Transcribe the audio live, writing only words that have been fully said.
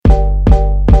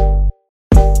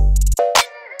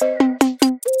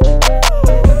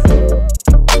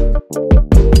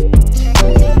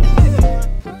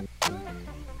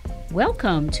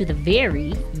welcome to the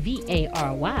Very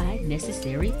VARY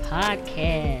Necessary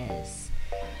Podcast.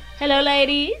 Hello,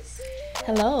 ladies.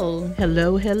 Hello.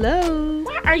 Hello, hello.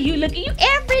 Why are you looking?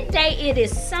 Every day it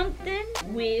is something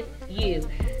with you.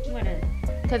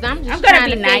 Because I'm gonna trying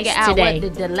be to nice figure out today.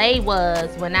 what the delay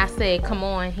was when I said, come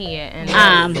on here.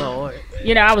 And Lord.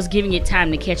 I was giving it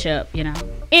time to catch up,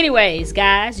 Anyways,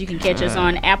 guys, you can catch us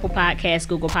on Apple Podcasts,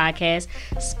 Google Podcasts,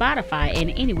 Spotify, and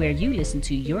anywhere you listen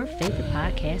to your favorite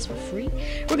podcast for free.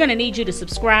 We're going to need you to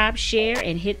subscribe, share,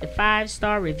 and hit the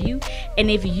 5-star review. And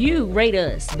if you rate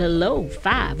us below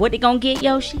 5, what they going to get,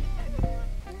 Yoshi?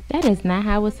 that is not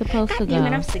how it's supposed to go. Damn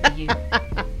it, I'm sick of you.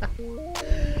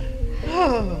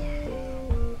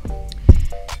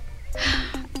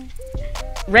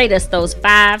 Rate us those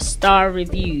 5-star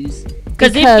reviews.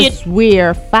 Because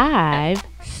we're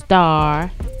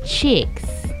 5-star chicks.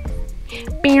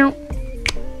 Bam,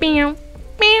 bam,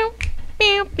 bam,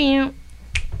 bam, bam,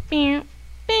 bam,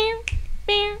 bam,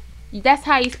 bam. That's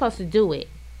how you're supposed to do it.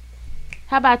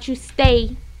 How about you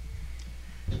stay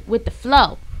with the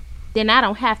flow? Then I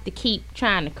don't have to keep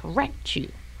trying to correct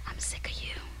you. I'm sick of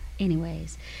you.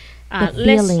 Anyways, The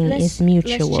feeling is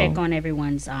mutual. Let's check on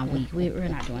everyone's week. We're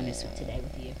not doing this today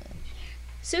with you.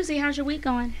 Susie, how's your week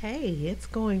going? Hey, it's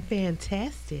going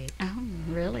fantastic. Oh,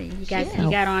 really? You Yeah.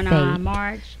 got on Faith.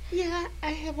 Marge? Yeah, I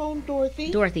have on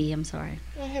Dorothy. Dorothy, I'm sorry.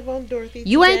 I have on Dorothy.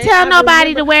 You ain't today. tell I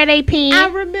nobody to remember- wear their pen. I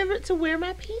remembered to wear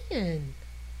my pen.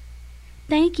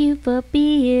 Thank you for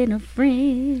being a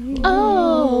friend.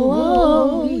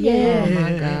 Oh, yeah. Oh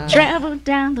my God. Travel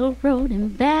down the road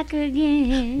and back We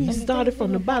again. started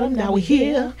from the bottom, now we're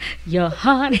here. Your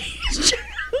heart is true.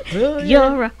 Oh, yeah.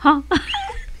 You're a heart.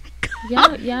 Y'all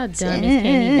dumb as can't even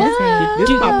sing. This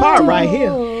is my part right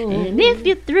here. And if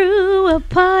you threw a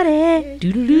party,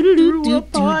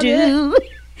 do,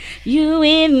 you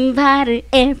invited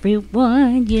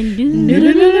everyone you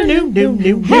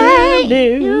knew.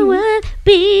 Hey, you would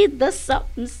be the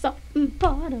something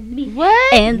part of me.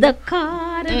 What? And the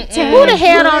card attack Who the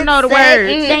hell don't would know the say,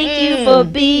 words? Thank you for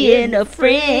being a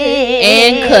friend.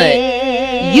 And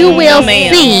cut. You will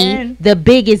see the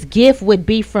biggest gift would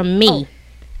be from me.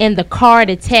 And the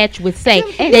card attached would say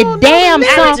the damn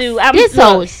song.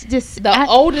 The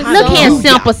oldest Look song. here,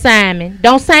 Simple Simon.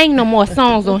 Don't sing no more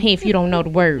songs on here if you don't know the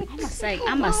words.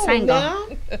 I'm a singer.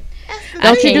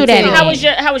 Don't you do that How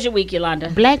again. was your week, Yolanda?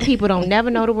 Black people don't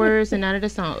never know the words and none of the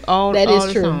songs. All That all is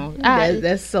the true. songs.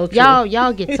 That's so true.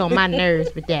 Y'all get on my nerves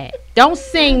with that. Don't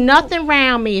sing nothing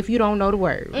around me if you don't know the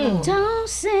words. Don't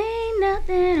say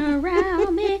nothing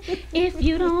around me if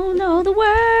you don't know the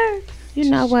words. You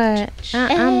know what?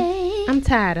 I'm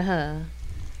tired of her.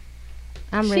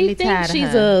 I'm really tired of her.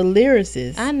 She's a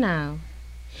lyricist I know.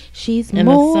 She's and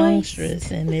moist. a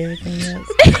songstress and everything else.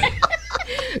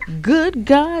 Good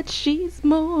God, she's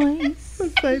moist.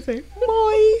 Say,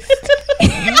 moist.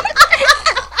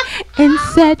 And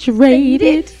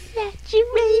saturated.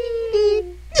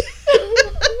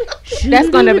 That's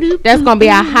gonna be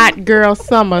a hot girl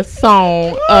summer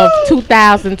song of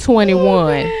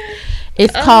 2021.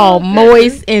 It's called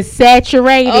Moist and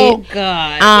Saturated. Oh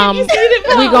God.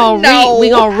 We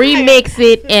gonna remix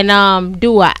it and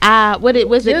do a what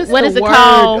is it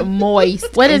called?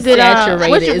 Moist. What is and it?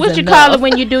 Saturated What you call it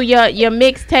when you do your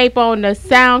mixtape on the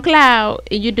SoundCloud?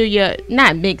 And you do your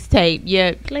not mixtape,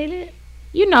 your Playlist?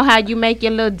 you know how you make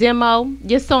your little demo,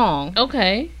 your song.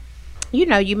 Okay. You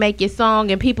know you make your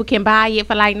song and people can buy it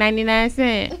for like 99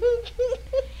 cents.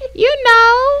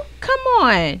 Come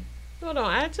on. Hold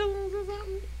on, iTunes or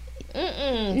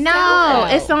something? No,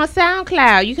 SoundCloud. it's on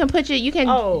SoundCloud. You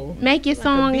can make your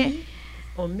song.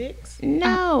 Or mix?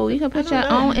 No, you can put I your don't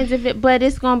know. own individual, but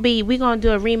we're gonna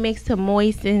do a remix to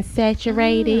Moist and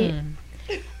Saturated.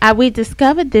 We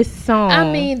discovered this song.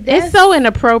 I mean, it's so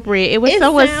inappropriate. It was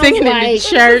someone singing in the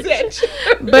church,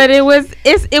 but it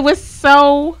was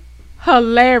so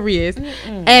hilarious,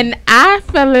 and I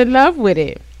fell in love with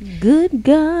it. Good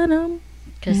God,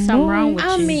 Cause something wrong with you.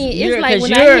 I mean, it's You're- like 'cause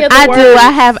when you're- I hear the I word. do.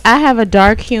 I have a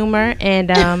dark humor,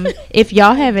 and if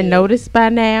y'all haven't noticed by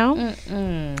now,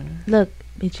 look,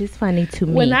 it's just funny to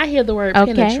me. When I hear the word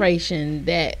Okay. penetration,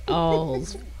 that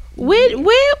all's who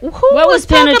What was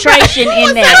talking about- penetration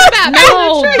in that?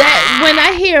 no. That when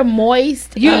I hear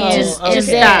moist, You and just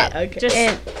that, stop. Just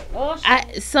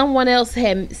and someone else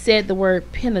had said the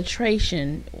word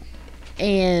penetration,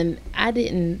 and I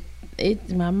didn't.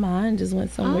 My mind just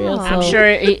went somewhere else. I'm So sure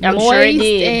it moist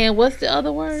did. and what's the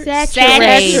other word?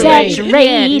 Saturated.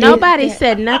 Yeah, nobody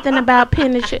said nothing about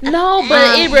penetration. No,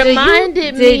 but it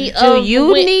reminded me Do of you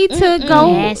when- need to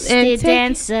go Nasty and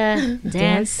take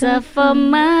dancer for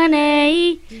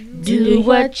money. Do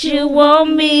what you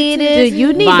want me to. Do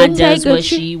you need Vaughn to does take a what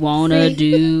she wanna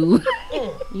do.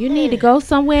 You need to go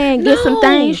somewhere and get some No,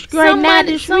 things straightened out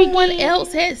this someone weekend.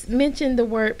 else has mentioned the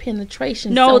word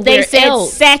penetration. No, they somewhere said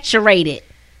else. saturated.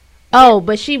 Oh,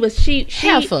 but she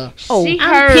Heifer. She I'm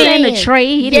heard saying-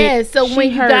 penetrated. Yeah, so she when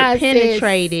you heard guys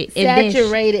penetrated said and then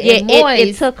saturated yeah, and moist,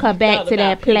 it took her back to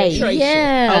that place.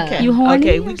 Yeah. Okay. You horny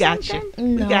Okay, or we got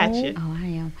something? you. We got you. Oh, I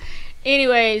am.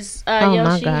 Anyways, Oh, my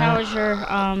Yoshi, God.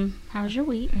 how was your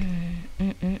week?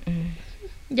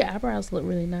 Your eyebrows look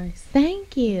really nice.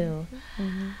 Thank you.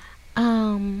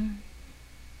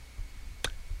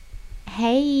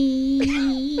 Hey.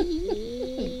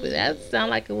 But that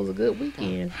sounded like it was a good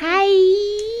weekend. Hi.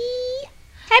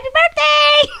 Happy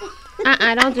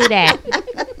birthday! Don't do that.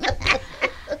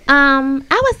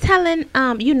 I was telling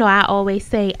I always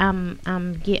say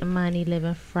I'm getting money,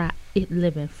 living fly,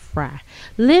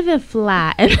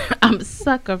 and I'm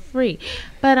sucker free.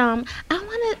 But I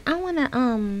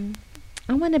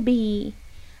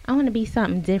wanna be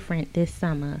something different this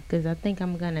summer because I think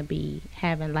I'm gonna be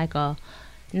having like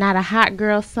not a hot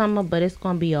girl summer, but it's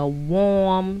gonna be a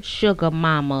warm sugar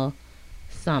mama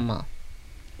summer.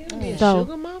 So-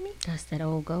 Sugar mommy? That's that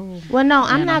old gold. Well, no,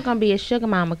 I'm Yeah, not gonna be a sugar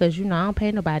mama because I don't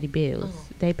pay nobody bills.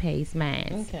 They pays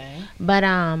mine. Okay. But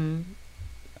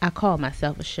I call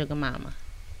myself a sugar mama.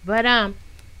 But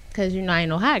cause I ain't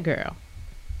no hot girl.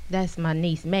 That's my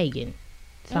niece Megan.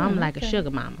 So I'm like a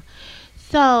sugar mama.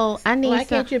 So I need Why some.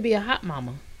 can't you be a hot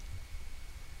mama?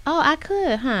 Oh, I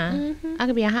could, huh? Mhm. I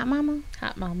could be a hot mama.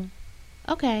 Hot mama.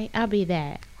 Okay, I'll be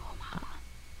that.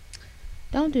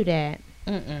 Don't do that.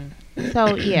 Mm-mm.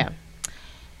 So yeah.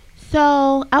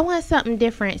 So I want something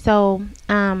different. So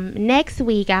next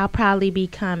week I'll probably be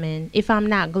coming. If I'm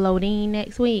not Glodine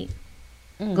next week,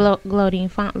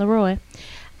 Glodine Fauntleroy,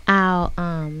 I'll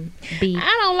be.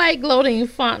 I don't like Glodine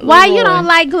Font. Why you don't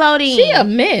like Glodine? She a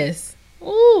mess.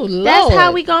 Ooh, Lord. That's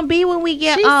how we gonna be when we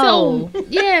get She's old. so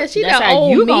yeah. She That's the how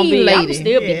old you gonna mean be. I'm lady.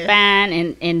 still be Yeah. fine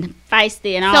and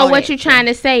feisty and all. So what that. you trying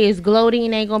to say is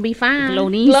Glodine ain't gonna be fine?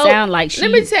 Glodine sound like she.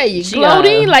 Let me tell you, she,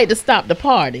 Glodine like to stop the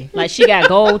party. like she got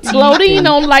gold teeth. Glodine and-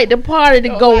 don't like the party to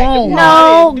go on.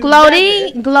 No,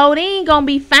 Glodine gonna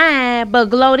be fine, but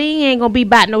Glodine ain't gonna be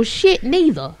about no shit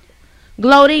neither.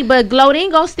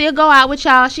 Glodine gonna still go out with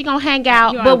y'all. She gonna hang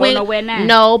out. You ain't But go when nowhere now.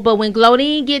 no, but when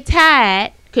Glodine get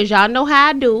tired, cause y'all know how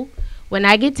I do. When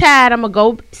I get tired, I'm gonna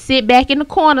go sit back in the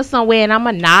corner somewhere and I'm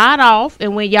gonna nod off.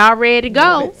 And when y'all ready to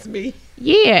go, It's me.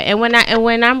 yeah. And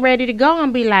when I'm ready to go,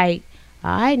 I'm be like,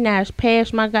 all right, now it's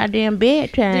past my goddamn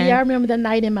bedtime. Do y'all remember the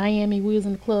night in Miami? We was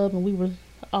in the club and we were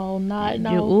all nodding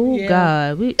off. Oh Yeah.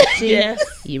 God, we Yes.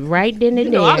 you right then and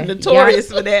You there. know, I'm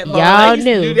notorious for that. Mom. y'all I used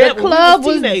to knew. do that The when we club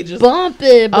was teenagers.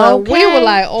 bumping, but we Okay. were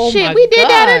like, oh shit, my we did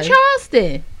that in God.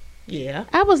 Charleston. Yeah.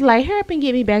 I was like, hurry up and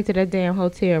get me back to that damn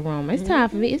hotel room. It's time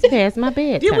for me. It's past my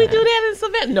bedtime. Did we do that in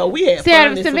Savannah? No, we had Savannah,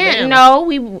 fun in Savannah. Savannah. No,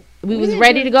 we was didn't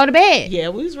ready do- to go to bed. Yeah,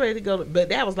 we was ready to go, but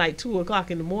that was like 2:00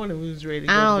 in the morning. We was ready to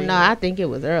go. I don't to know. bed. I think it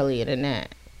was earlier than that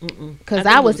Mm-mm. because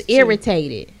think I it was 2.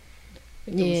 irritated.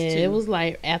 Yeah, it was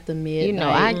like after midnight. You know,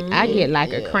 I get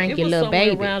like a It cranky was little somewhere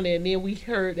baby. around there, and then we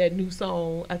heard that new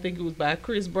song. I think it was by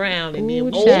Chris Brown, and then Ooh,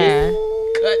 we child.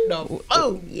 cut the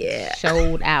phone. Yeah,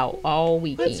 showed out all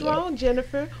weekend. What's wrong,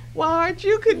 Jennifer? Why aren't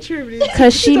you contributing?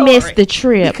 Because she missed the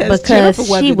trip Because because Jennifer she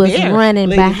wasn't was there, running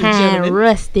ladies and behind gentlemen.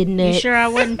 Rusty You Nuts. sure I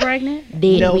wasn't pregnant?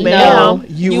 Did No, we ma'am. know?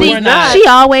 You See, were not. She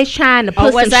always trying to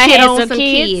put was some I shit had on some some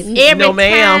kids? kids. Every No,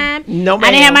 ma'am. time. No, ma'am.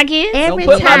 I didn't have my kids. Every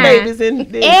Don't put time. my babies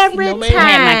in this. Every no, ma'am. I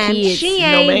had my time kids. she No,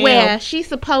 ain't ma'am. where she's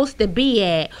supposed to be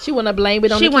at. She want to blame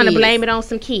it on She the want to kids. blame it on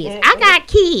some kids. I got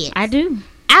kids. I do.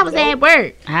 I was at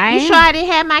work. I You am. sure I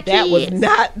didn't have my That kids? was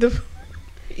not the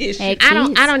issue. Had I don't.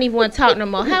 kids. I don't even want to talk no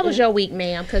more. How was your week,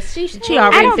 ma'am? Because she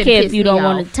already. I don't finna care piss if you me don't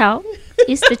off. want to talk.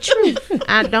 It's the truth.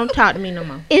 I don't talk to me no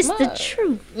more. It's the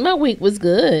truth. My week was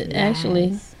good,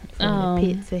 actually. From the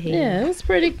pit to hell. Yeah, it was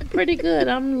pretty good.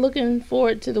 I'm looking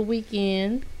forward to the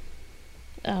weekend.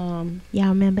 Y'all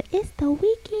remember? It's the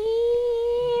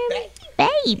weekend,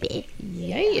 baby.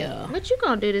 Yeah. What you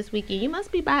gonna do this weekend? You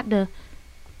must be about to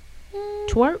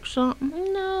twerk something.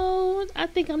 No, I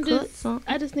think I'm Cook just. something.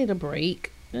 I just need a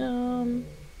break.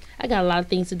 I got a lot of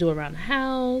things to do around the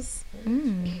house.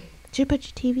 Did you put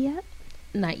your TV up?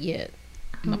 Not yet.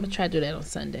 I'm gonna try to do that on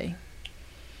Sunday.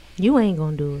 You ain't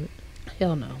gonna do it.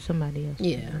 Hell no. Somebody else.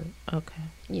 Yeah. Okay.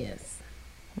 Yes.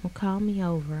 Well, call me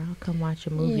over. I'll come watch a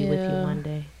movie with you Yeah. one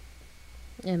day.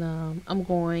 And I'm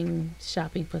going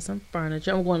shopping for some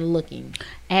furniture. I'm going looking.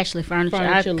 Ashley Furniture,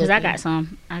 Furniture because I looking. got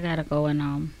some. I gotta go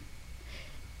and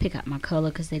pick out my color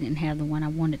because they didn't have the one I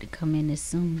wanted to come in this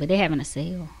soon, but they're having a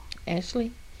sale.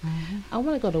 Ashley, I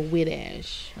want to go to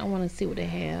Whitash. I want to see what they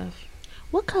have.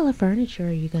 What color furniture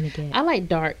are you gonna get? I like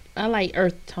dark. I like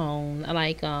earth tone. I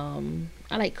like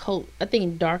coat. I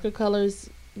think darker colors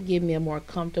give me a more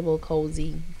comfortable,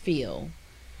 cozy feel.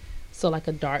 So like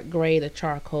a dark gray, the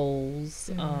charcoals,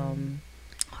 Oh,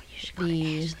 you should go to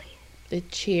The- Ashley. the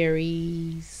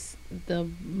cherries, the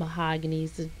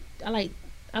mahoganies.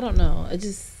 I don't know.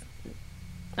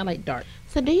 I like dark.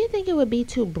 So, do you think it would be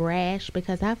too brash?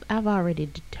 Because I've already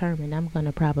determined I'm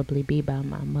gonna probably be by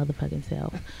my motherfucking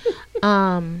self.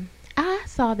 I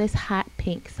saw this hot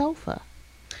pink sofa,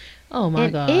 Oh my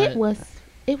and god!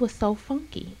 it was so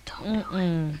funky.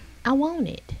 Mm-mm. I want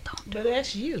it But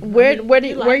that's you. Where I mean, where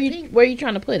like you pink. where you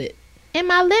trying to put it? in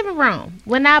my living room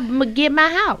when I get my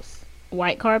house.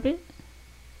 White carpet.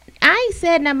 I ain't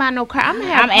said nothing about no car. I'm gonna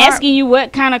have I'm asking you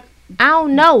what kind of. I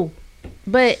don't know,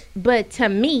 but to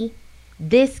me,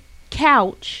 this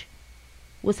couch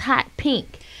was hot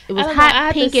pink. It was I don't know, I hot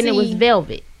have to pink and it was see.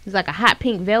 velvet. It was like a hot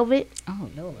pink velvet, Oh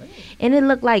Lord. and it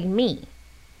looked like me.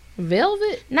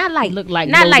 Velvet? Not like Look like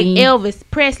not like Glodine. Elvis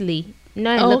Presley.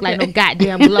 No, it looked like no Okay.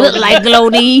 goddamn Look glow. like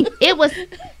Glodine. It was.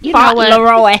 You know Font what?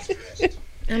 Leroy.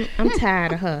 I'm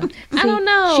tired of her. I don't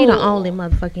know. She the only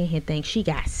motherfucking here think she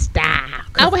got style.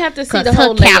 I would have to see 'Cause the her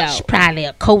whole couch layout. probably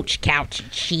a coach couch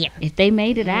and shit. If they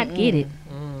made it, I'd get it.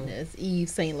 That's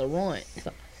Yves Saint Laurent.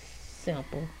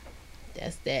 Simple.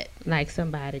 That's that Like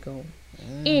somebody go.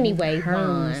 Anyway,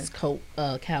 Hermes Vaughn,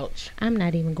 couch. I'm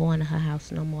not even going to her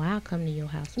house no more. I'll come to your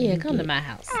house. when Yeah, you come get to it. my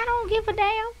house. I don't give a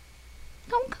damn.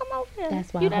 Don't come over there.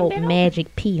 That's why You I done hope been over.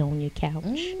 Magic pee on your couch.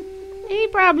 He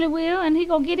probably will, and he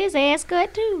gonna get his ass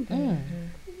cut too.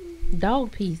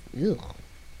 Dog piece. Ugh.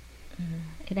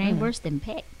 It ain't worse than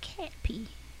cat pee.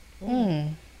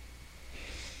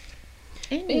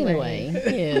 Anyway,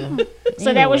 yeah.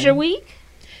 So that was your week?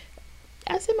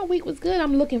 I said my week was good.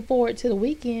 I'm looking forward to the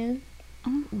weekend.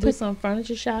 Do some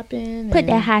furniture shopping. Put and-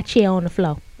 that high chair on the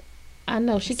floor. I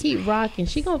know she keep rocking.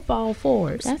 She gonna fall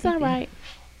forward. That's all right.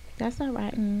 That's all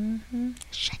right.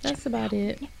 That's about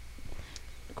it.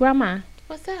 Grandma.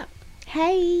 What's up?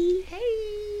 Hey.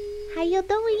 Hey, How you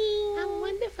doing? I'm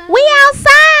wonderful. We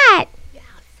outside.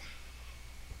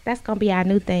 That's gonna be our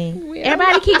new thing. We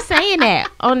Everybody keeps saying that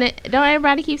on the. Don't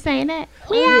everybody keep saying that?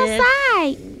 We Oh, yes.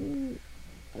 outside.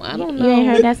 I don't know. You ain't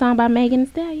heard that song by Megan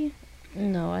Thee Stallion?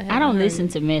 No, I don't listen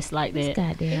to mess like that.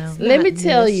 Goddamn. Let me Not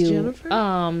tell Miss you, Jennifer.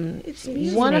 it's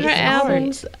music. one of her It's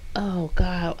albums. Oh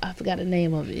God, I forgot the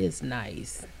name of it. It's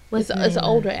nice. What's the It's name an of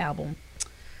older album.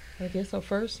 I guess her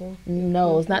first one.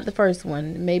 No, it's not the first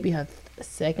one. Maybe her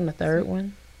second or third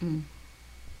one. You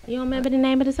don't remember the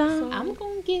name of the song? I'm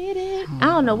gonna get it. I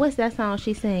don't know. What's that song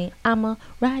she sang? I'ma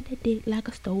ride the dick like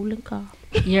a stolen car.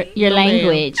 Your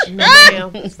language. No,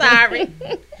 ma'am. Sorry.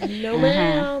 No,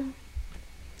 ma'am.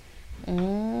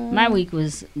 My week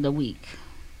was the week.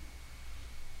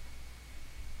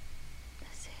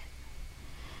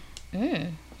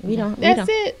 We don't. That's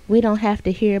it. We don't have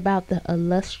to hear about the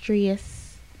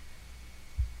illustrious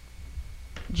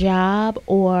job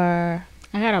or.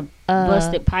 I got a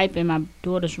busted pipe in my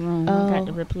daughter's room. I got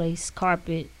to Oh. replace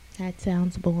carpet, That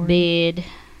sounds boring. bed,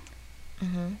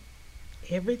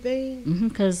 Everything.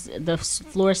 because the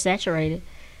floor is saturated.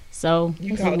 So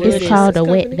You the called wood the It's is- called a insurance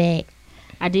wet company? back.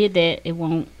 I did that. It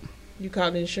won't. You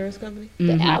called the insurance company?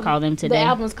 I call them The today.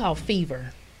 album's called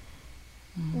Fever.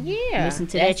 Yeah. Listen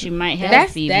to that. You might have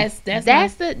That's fever.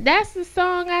 that's the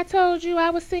song I told you I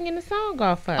was singing the song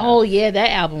off of. Oh yeah,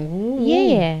 that album. Ooh.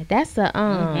 yeah, that's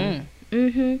a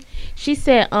She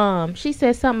said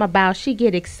something about she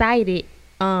get excited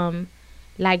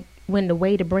like when the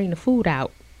way to bring the food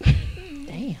out.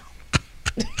 Damn.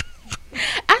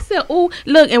 I said, "Ooh,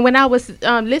 look!" And when I was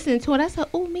listening to it, I said,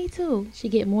 "Ooh, me too." She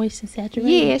get moist and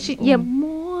saturated. Yeah,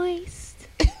 moist,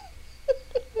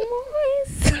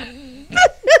 moist.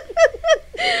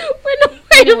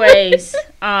 Anyways,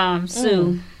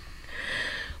 Sue.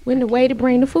 When the way to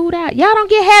bring the food out, y'all don't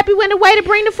get happy when the way to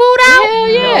bring the food out. Hell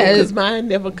No, yeah. because mine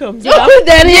never comes Oh, out.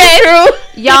 that is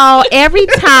true. Y'all, every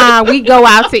time we go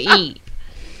out to eat,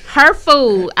 her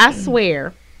food, I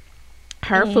swear,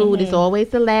 her food is always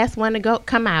the last one to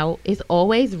come out. It's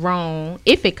always wrong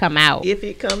if it come out. If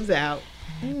it comes out.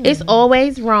 It's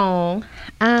always wrong.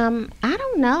 I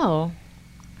don't know.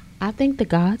 I think the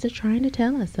gods are trying to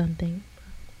tell us something.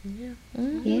 Yeah.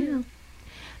 Yeah.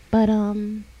 But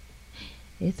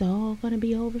It's all gonna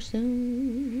be over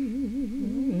soon.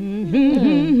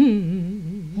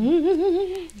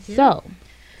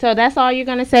 So that's all you're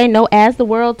gonna say. No, as the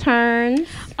world turns.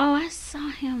 Oh, I saw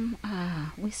him.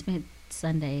 We spent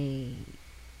Sunday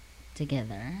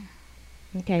together.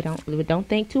 Okay, don't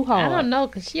think too I hard. don't know,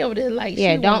 cause she over there like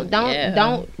Yeah, she don't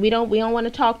want- we don't want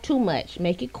to talk too much.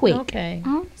 Make it quick. Okay.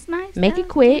 Oh, it's nice. Make though. it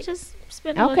quick. Just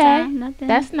spend a little Okay, time. Nothing.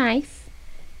 that's nice.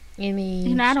 Any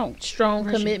You know, I don't strong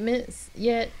rush it. commitments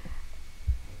yet?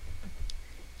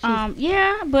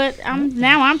 Yeah, but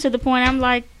I'm to the point. I'm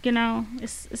like, you know,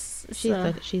 it's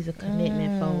She's a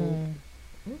commitment phobe.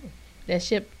 That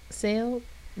ship sailed.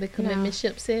 The commitment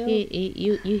ship sailed.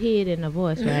 You hear it in her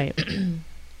voice, right?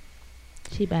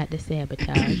 She about to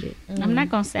sabotage it. I'm not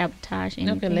gonna sabotage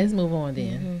anything. Okay, let's move on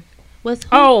then. What's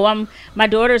My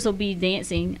daughters will be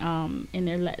dancing in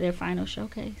their final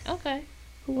showcase. Okay.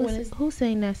 who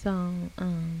sang that song?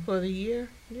 For the year.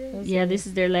 Yeah, this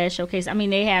is their last showcase. I mean,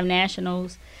 they have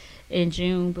nationals in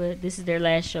June, but this is their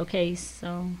last showcase.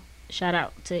 So, shout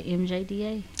out to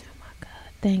MJDA.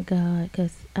 Thank God,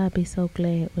 because I'd be so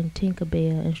glad when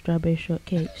Tinkerbell and Strawberry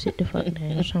Shortcake sit the fuck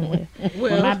down somewhere.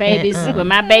 When my babies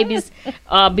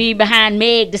be behind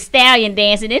Meg the Stallion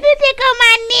dancing, they go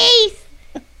my niece.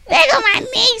 They go my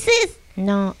nieces.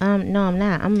 No, I'm not.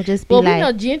 I'm gonna just be Well, we like,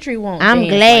 know Gentry won't. I'm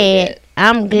dance glad. Like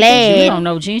I'm You glad. don't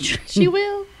know Gentry. she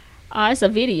will. It's a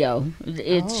video.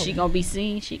 She gonna be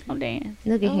seen. She gonna dance.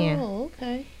 Look at him. Oh,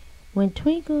 okay. When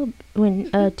Tinkerbell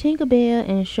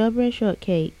and Strawberry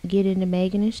Shortcake get in the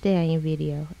Megan Thee Stallion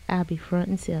video, I'll be front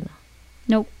and center.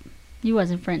 You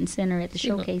wasn't front and center at the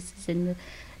showcases and the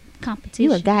competitions.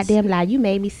 You a goddamn lie. You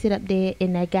made me sit up there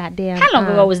in that goddamn. How long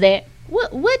ago was that?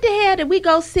 What the hell did we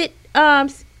go sit?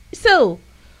 Sue,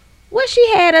 what she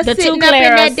had us The two sitting up in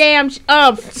Claras. that damn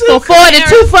for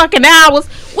 42 fucking hours.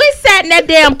 We sat in that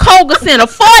damn Koga Center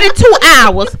 42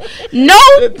 hours. No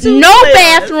Claras.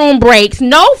 bathroom breaks.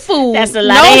 No food. That's a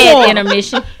lot. No They had water.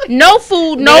 intermission. No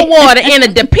food, no water, in a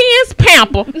Depends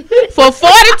pamper for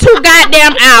 42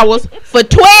 goddamn hours for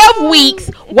 12 weeks,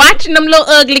 watching them little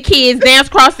ugly kids dance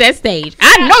across that stage.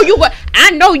 I know you lying.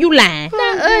 I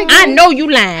know you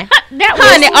lying.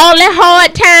 Honey, all that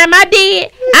hard time I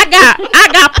did, I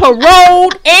got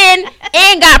paroled and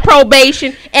got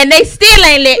probation, and they still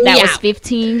ain't let That me was out.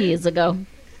 15 years ago.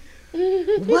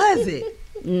 Was it?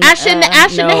 I shouldn't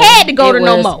have had to go to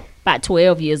no more. About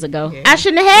 12 years ago. I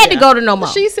shouldn't have had to go to no more.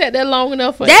 She said that long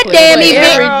enough for That for damn every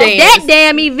event. dance. That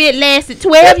damn event lasted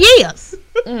 12 years.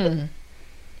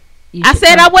 You I should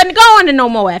said come. I wasn't going to no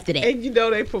more after that. And you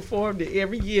know they performed it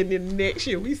every year. And then the next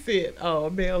year we said,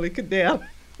 Mel and Cadell.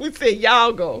 We said,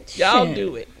 y'all go. Y'all Shit.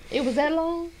 do it. It was that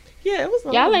long? Yeah, it was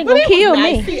long. Y'all ain't But gonna it was kill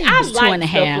nice. me. See, It I was like 2.5,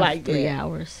 stuff like 3 that.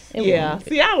 hours. Yeah,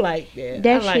 see, I like that.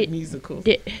 That I like shit- musicals.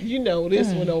 that- You know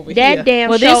this one over That here. damn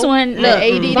Well, show. this one, look,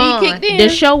 ADD Vaughn, kicked in. The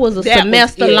show was a That was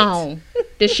semester it. long.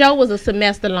 The show was a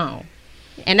semester long,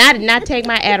 and I did not take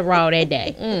my Adderall that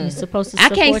day. You're supposed to I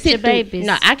support can't your sit through. babies.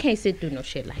 No, I can't sit through no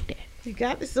shit like that. You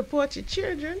got to support your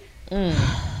children.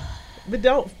 But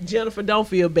Jennifer, don't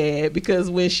feel bad, because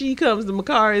when she comes to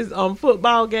Makari's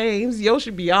football games, yo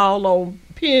should be all on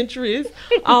Pinterest,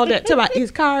 all that. Talking about,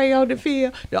 is Kari on the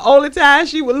field? The only time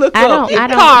she would look I up, don't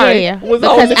Kari care was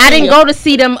on because the I didn't field. go to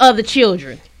see them other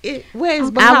children. Where's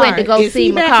I went to Bakari? go Is see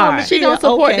he back Makari. on the She field? don't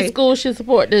support Okay. the school. She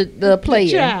support the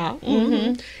player. Child.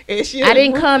 Mm-hmm. And she I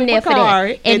didn't root come there for that.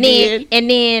 Bakari, And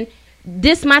then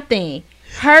this my thing.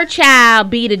 Her child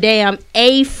be the damn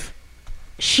 8th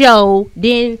show.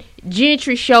 Then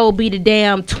Gentry show be the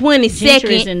damn Gentry is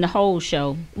 22nd. in the whole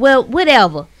show. Well,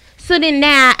 whatever. So then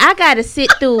now I gotta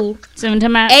sit through So I'm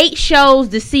talking about 8 shows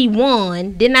to see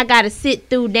one. Then I gotta sit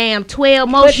through damn 12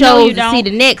 more But no, shows you to see don't.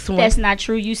 the next one. that's not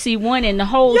true. You see one in the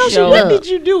whole Yoshi, show. what did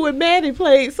you do when Maddie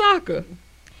played soccer?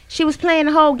 She was playing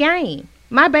the whole game.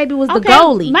 My baby was the Okay,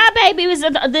 goalie. My baby was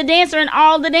the dancer in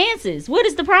all the dances. What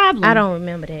is the problem? I don't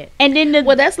remember that. And then the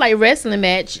Well, that's like wrestling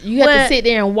match. You have Well, to sit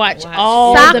there and watch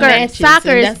all the Soccer, matches. soccer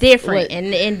and is that's different, what-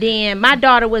 and then my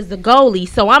daughter was the goalie,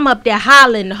 so I'm up there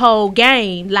hollering the whole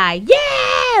game, like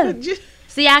yeah.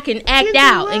 See, I can act Did you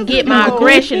out love and get it, my though?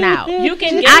 aggression out. you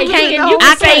can. I you can't. can- you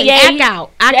can I say can't yay. act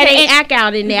out. I And- can't act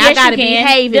out in there. Yes, I gotta you can.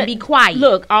 behave and be The- quiet.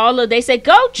 Look, they say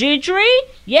go Gentry.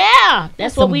 Yeah,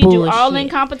 that's what some we do. All in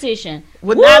bullshit. competition.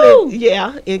 Well, Woo!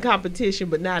 not in competition,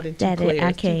 but not in two Daddy, players.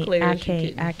 I Two can't. players, I you can't.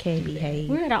 couldn't. I can't behave.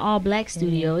 We're at an all black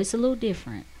studio. It's a little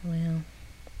different. Well,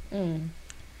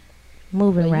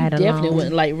 moving You right definitely along.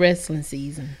 wouldn't like wrestling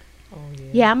season. Oh, yeah.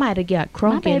 Yeah, I might have got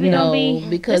crunk in baby there. don't No, be-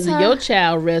 because it's of her. your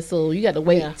child wrestle, you got to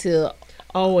wait Yeah. till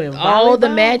Oh, and all the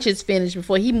volleyball? matches finish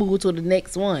before he moved to the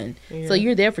next one. Yeah. So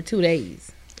you're there for 2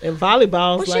 days. And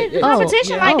volleyball's Well, like shit, that.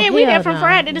 competition yeah. like that, Oh, we there hell from no.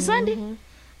 Friday to Sunday.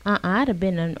 I'd have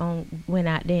been went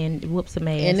out there and whooped some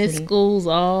ass. And it's schools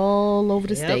all over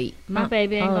the Yep. state. My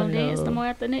baby ain't Oh, gonna dance no. no more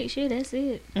after next year. That's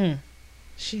it.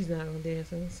 She's not gonna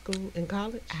dance in school, in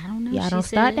college. I don't know. Y'all She don't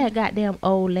start said- that goddamn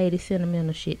old lady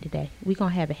sentimental shit today. We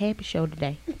gonna have a happy show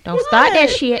today. Don't start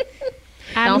that shit.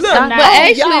 Don't Look, start now- but that.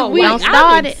 actually, y'all, we like, don't start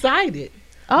I'm it. excited.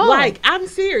 Oh, Like, I'm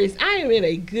serious. I am in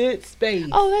a good space.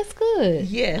 Oh, that's good.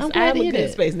 Yes, I'm I'm glad to a hear good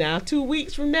that. space. Now, 2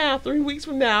 weeks from now, 3 weeks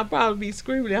from now, I'll probably be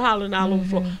screaming and hollering all over the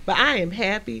floor. But I am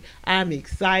happy. I'm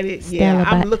excited. Stella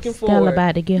I'm looking Stella forward.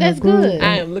 about to get That's her groove good. back.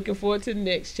 I am looking forward to the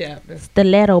next chapter.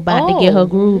 Stiletto about to get her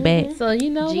groove back. So you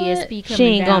know what? GSP coming She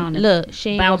ain't down gonna to look.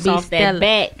 She ain't gonna bounce be off that Stella.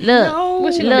 back. Look, No.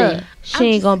 What she gonna look. be? She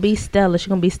ain't gonna be Stella. She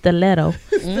gonna be Stiletto.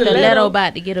 Stiletto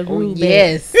about to get her groove back.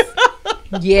 Yes.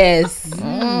 Yes.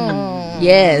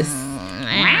 Yes.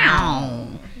 Wow.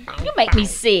 You make me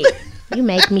sick. You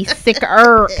make me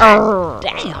sicker.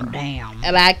 Damn.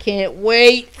 And I can't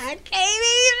wait. I can't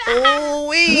even. Oh,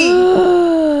 we.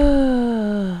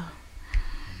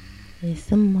 There's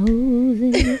some hoes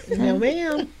in this No, town.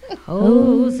 ma'am.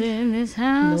 Hoes in this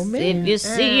house. No, ma'am. If you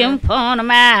see 'em, point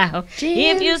 'em out.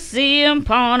 If you see 'em,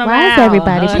 point 'em out. Why is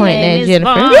everybody Her pointing name at is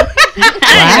Jennifer? Vaughn. I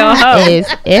ain't no Why hoe. is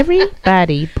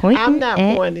everybody pointing I'm not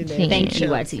at pointing at Jen? Thank you,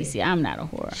 Chelsea. YTC. I'm not a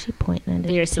whore. She pointing at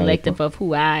the Very selective table. of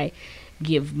who I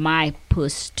give my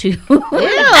puss to. Ew, you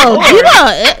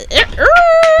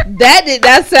That did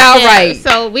not sound right.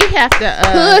 So we have to.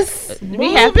 Puss.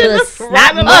 We have Moving to right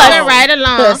not along. moving right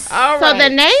along. Puss. All So right. the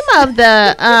name of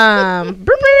the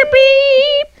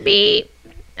beep, beep,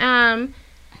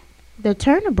 the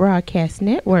Turner Broadcast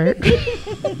Network.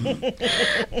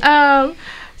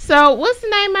 So what's the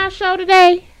name of our show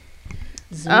today?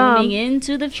 Zooming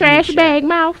into the Trash future. bag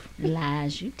mouth.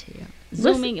 Lies you tell.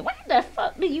 Zooming. Why the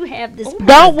fuck do you have this?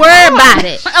 Don't worry about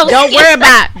it. Oh, Don't worry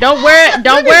about. Don't worry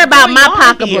about going my on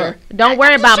pocketbook. here? Don't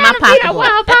worry about my Where pocketbook.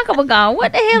 her pocketbook gone?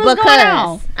 What the hell is going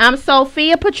on? Because I'm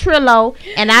Sophia Petrillo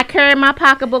and I carry my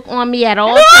pocketbook on me at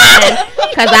all times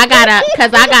because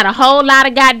I got a whole lot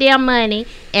of goddamn money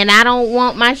and I don't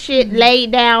want my shit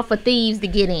laid down for thieves to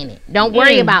get in it. Don't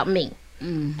worry about me.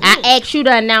 I asked you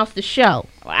to announce the show.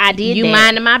 Well, I did. You that.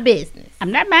 minding my business.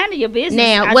 I'm not minding your business.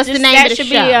 Now, what's the name that of the should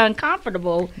show? be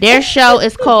uncomfortable. Their show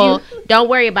is called Don't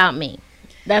Worry About Me.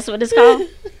 That's what it's called.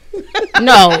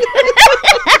 No.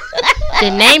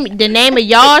 the name of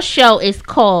y'all show is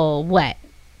called what?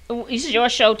 It's your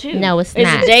show too. No, it's Is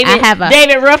not. It David, I have a-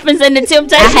 David Ruffins and the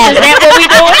Temptations. I have- Is that what we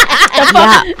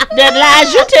doing? The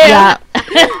lies you tell. Yeah.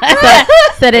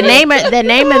 So the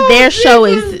name of their show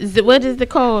is what is it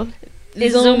called?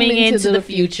 It's zooming into the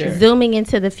future. Zooming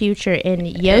into the future, and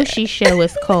Yoshi's show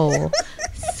is called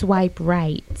Swipe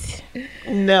Right.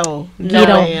 No, Get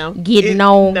no, on, ma'am. getting It-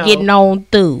 on, no. getting on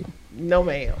through. No,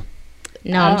 ma'am.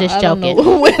 No, I'm just I don't joking.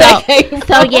 know where that came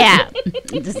So yeah,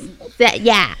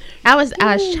 yeah. I was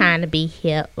trying to be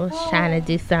hip. I was trying to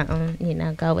do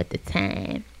something, go with the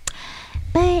time.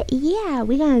 But yeah,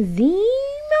 we're gonna zoom on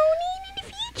in the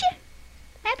future.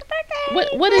 Happy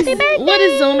birthday! What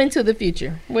is zoom into the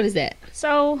future? What is that?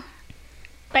 So,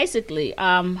 basically,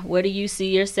 where do you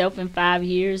see yourself in 5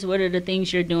 years? What are the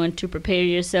things you're doing to prepare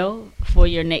yourself for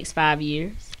your next 5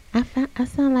 years? I feel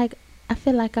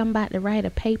like I'm about to write a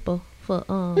paper for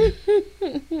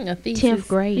A thesis. 10th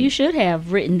grade. You should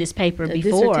have written this paper A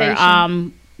before.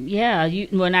 dissertation. Yeah,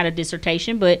 not a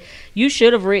dissertation, but you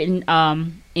should have written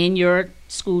in your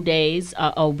school days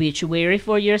obituary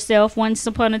for yourself once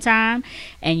upon a time,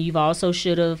 and you've also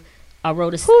should have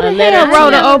wrote Who a the letter. hell wrote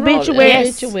to- an obituary?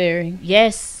 Yes. Obituary.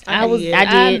 Yes, I was. did.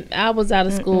 I did. I was out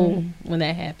of school when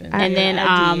that happened. And then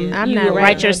I did. I'm you not would writing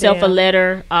write no yourself a damn-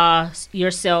 letter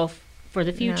yourself for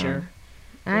the future.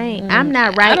 I'm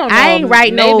not I writing. don't I know. ain't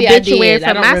writing no Maybe I obituary did. I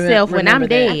for don't myself when I'm remember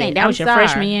that. dead. I think that I'm was your sorry.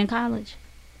 freshman year in college.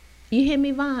 You hear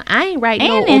me, Vaughn? I ain't writing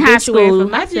And no in high obituary school.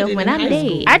 for I did myself it when in I'm high dead.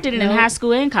 school. I did it in No. high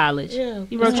school and college. Yeah.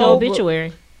 You wrote Miss your Holbrook.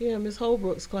 obituary. Yeah, Miss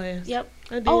Holbrook's class. Yep.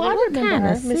 I did Oh, it. I remember her, kinda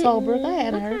Miss sick. Holbrook. I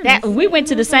had her. That we went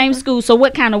to the same school. So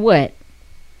what kind of what?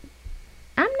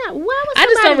 I'm not. Why would I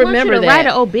just somebody don't want remember you to that. write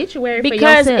an obituary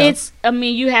Because for yourself? it's. I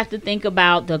mean, you have to think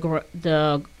about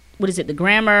the what is it? The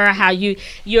grammar. How your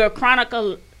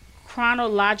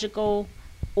chronological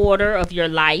order of your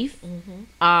life.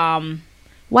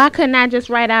 Why couldn't I just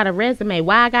write out a resume?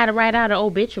 Why I gotta write out an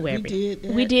obituary?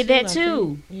 We did that I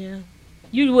too. think. Yeah.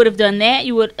 You would have done that.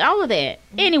 You would all of that.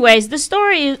 Anyways, the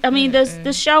story is. I mean,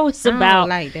 the show is I don't about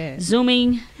like that.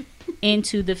 zooming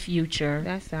into the future.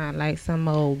 That sound like some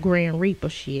old Grand Reaper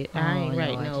shit. I ain't Oh,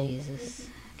 writing Lord no. Jesus.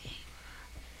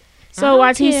 So,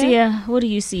 I don't care. Artesia, what do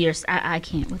you see I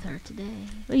can't with her today.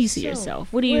 What do you see So,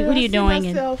 yourself? What are where you do I see doing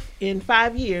in myself in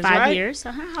 5 years? 5 right? years?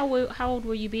 How old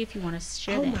will you be if you want to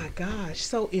share Oh that? my gosh!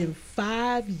 So in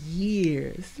 5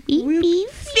 years, Beep, we'll beep.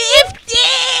 50.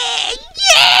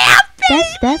 Yeah,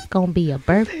 That's gonna be a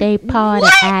birthday party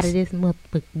What? out of this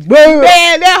motherfucker.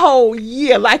 man, that whole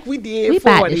year like we did We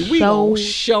about to 40. We gonna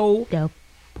show show The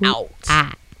out.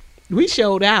 out. We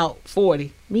showed out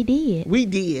 40. We did. We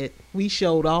did. We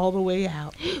showed all the way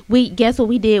out. We guess what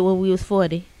we did when we was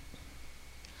 40?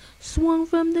 Swung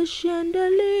from the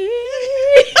chandelier.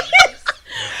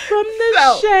 From the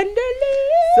So-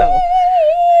 chandelier. So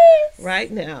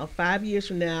right now, 5 years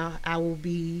from now, I will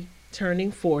be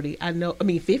turning 40.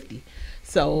 50.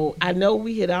 So I know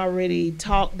we had already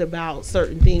talked about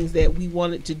certain things that we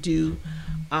wanted to do.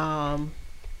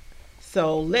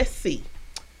 So let's see.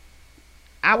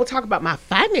 I will talk about my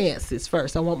finances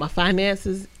first. I want my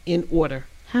finances in order.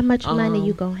 How much money Um,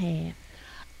 you gonna have?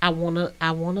 I want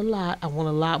a lot. I want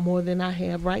a lot more than I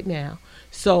have right now.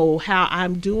 So how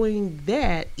I'm doing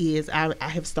that is I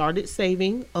have started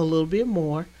saving a little bit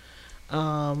more.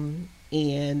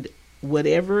 And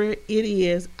whatever it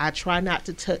is, I try not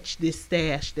to touch this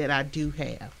stash that I do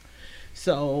have.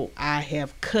 So I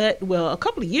have cut, a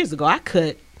couple of years ago, I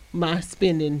cut my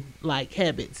spending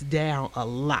habits down a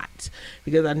lot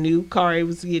because I knew Kari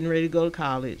was getting ready to go to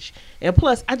college, and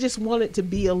plus I just wanted to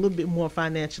be a little bit more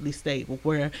financially stable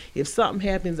where if something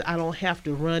happens I don't have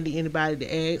to run to anybody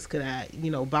to ask could I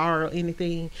borrow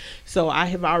anything. So I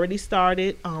have already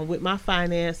started with my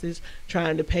finances,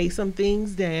 trying to pay some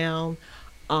things down,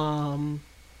 and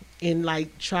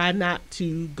try not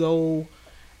to go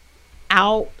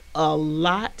out a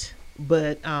lot,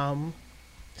 but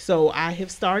so I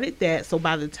have started that. So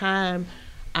by the time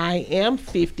I am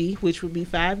 50, which would be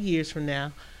 5 years from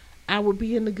now, I will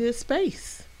be in a good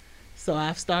space. So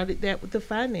I've started that with the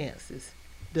finances.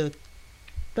 The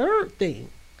third thing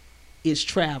is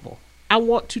travel. I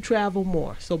want to travel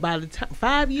more. So by the time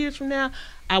 5 years from now,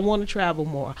 I want to travel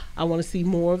more. I want to see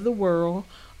more of the world.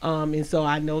 And so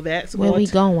I know that's Where we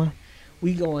going?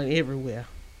 We going everywhere.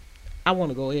 I want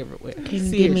to go everywhere. Can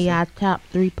you give me our top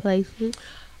 3 places?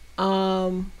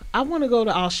 I want to go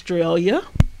to Australia.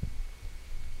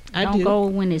 Don't go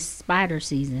when it's spider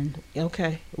season.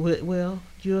 Okay. Well,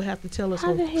 you'll have to tell us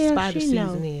How the what hell spider she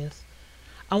season know? is.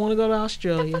 I want to go to What the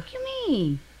Australia. fuck you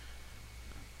mean?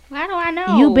 How do I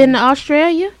know? You been to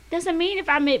Australia? Doesn't mean if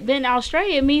I've been to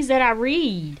Australia, it means that I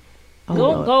read. Oh,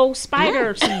 Go Lord. go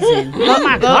spider season. Oh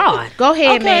my god. Go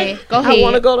ahead, Okay. man. Go ahead. I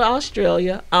want to go to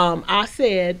Australia. I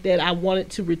said that I wanted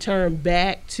to return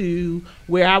back to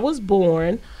where I was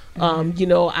born.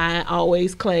 I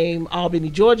always claim Albany,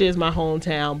 Georgia is my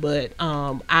hometown, but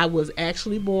I was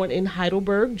actually born in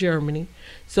Heidelberg, Germany.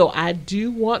 So I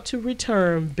do want to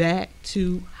return back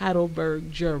to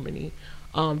Heidelberg, Germany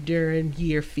during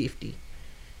year 50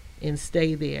 and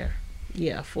stay there,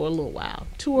 for a little while.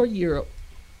 Tour Europe.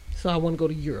 So I want to go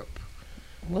to Europe.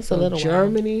 What's So a little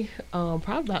Germany,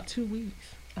 probably about 2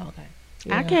 weeks. while? Okay.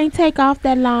 I Yeah. can't take off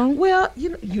that long. Well,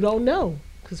 you don't know,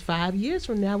 because 5 years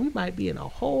from now we might be in a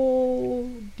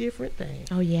whole different thing.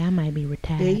 Oh yeah, I might be There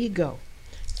retired. you go.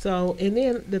 So, and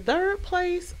then the third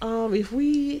place, if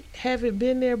we haven't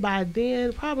been there by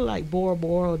then, probably like Bora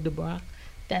Bora or Dubai.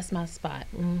 That's my spot.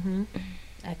 Mm-hmm.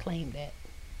 I claim that.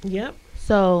 Yep.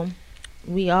 So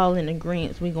we all in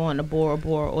agreement. We going to Bora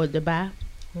Bora or Dubai?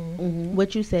 Mm-hmm.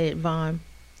 What you said, Vaughn?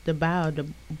 Dubai or the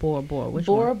Bora Bora? Which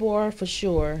Bora one? Bora for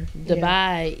sure.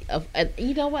 Dubai.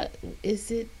 You know what?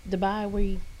 Is it Dubai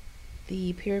where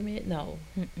the pyramid? No,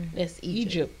 that's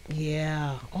Egypt.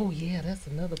 Yeah. Oh, yeah, that's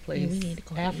another place. we need to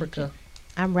go to Africa.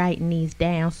 I'm writing these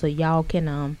down so y'all can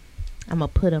I'm gonna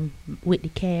put them with the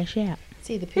cash out.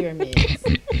 See the pyramids.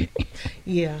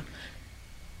 Yeah.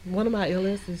 One of my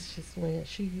illnesses just went.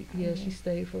 She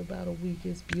stayed for about a week.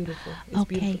 It's beautiful. It's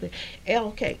Okay. beautiful.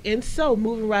 Okay. And so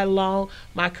moving right along,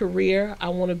 my career, I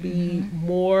want to be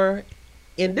more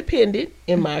independent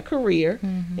in my career.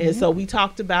 And so we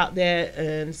talked about that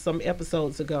in some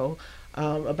episodes ago,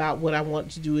 about what I want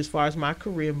to do as far as my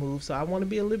career move. So I want to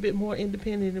be a little bit more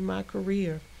independent in my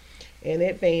career and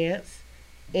advance.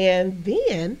 And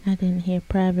then I didn't hear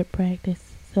private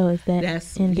practice. So is that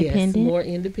that's independent? yes, more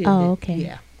independent. Oh, okay.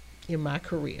 Yeah, in my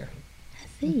career. I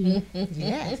see you.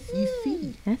 Yes, you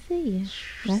see. I see you.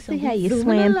 I So see how we you zooming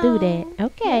swam through along. that.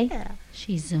 Okay. Yeah,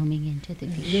 She's zooming into the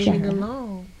moving future.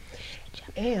 along.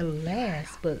 And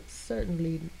last but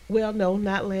certainly, well, no,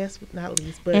 not last but not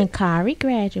least, but And Kari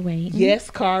graduating. yes,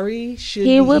 Kari should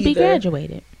He will be either-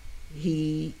 graduated.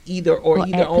 He either Or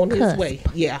either at the on his cusp. way,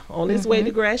 on his way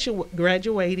to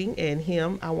graduating,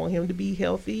 and I want him to be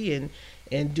healthy and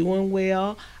and doing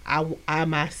well. I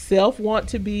myself want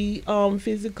to be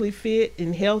physically fit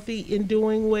and healthy and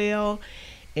doing well.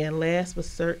 And last but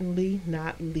certainly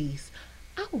not least,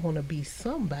 I want to be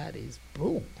somebody's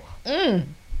boo.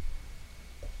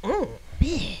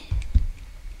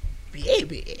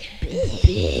 Baby.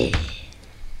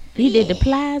 You did the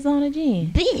plies on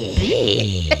again.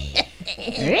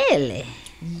 Really?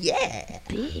 Yeah.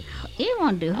 You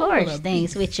want to do horse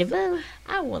things with your boo?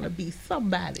 I want to be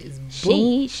somebody's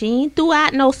boo. She ain't threw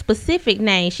out no specific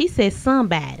name. She said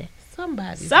somebody.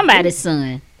 Somebody's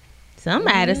son.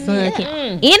 Somebody's son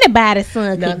can. Anybody's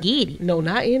son No. can get it. No,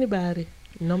 not anybody.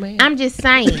 No, man. I'm just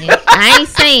saying. I ain't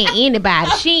saying anybody.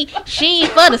 She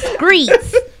ain't for the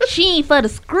streets. She ain't for the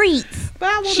streets. But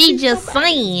I wanna She be just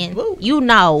somebody's saying, boo. you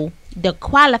know, the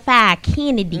qualified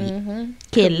candidate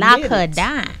can lock her Committed.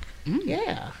 down.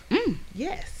 Yeah.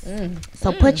 Yes.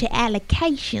 So put your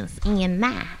allocations in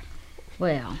now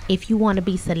Well, if you want to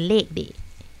be selected.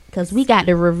 Because we got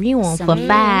to review them for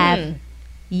 5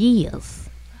 years.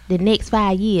 The next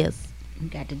 5 years. you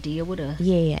got to deal with us.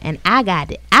 Yeah, and I got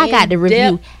to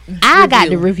review. In-depth I got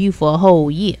to review. review for a whole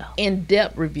year.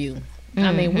 In-depth review.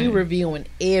 I mean, we reviewing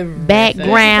everything.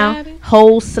 Background,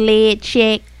 whole sled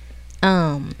check,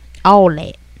 all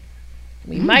that.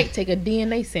 We might take a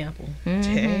DNA sample.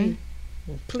 Hey,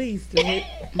 please do it.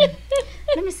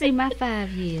 Let me see my 5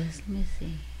 years. Let me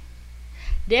see.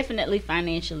 Definitely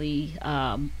financially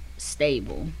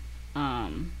stable.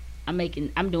 I'm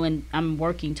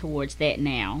working towards that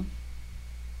now.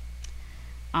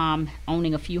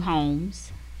 Owning a few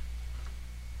homes.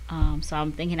 So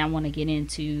I'm thinking I want to get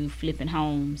into flipping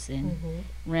homes and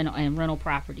rental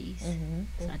properties.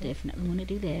 So I definitely want to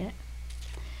do that.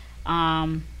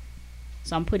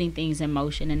 So I'm putting things in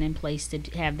motion and in place to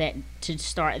have that, to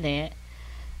start that.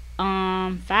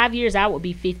 5 years I would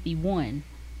be 51.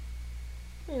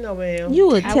 No, man. You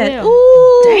would I tell. will.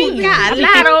 Ooh, Dang. God,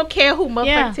 I don't care who motherfucker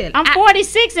Yeah, tell. I'm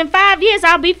 46 in 5 years.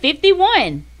 I'll be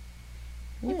 51.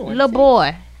 Little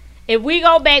boy. If we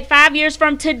go back 5 years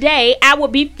from today, I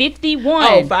would be 51.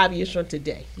 Oh, 5 years from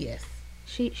today. Yes.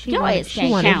 She Your wanna, ass she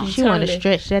can't wanna, count. she wanna Totally.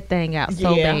 stretch that thing out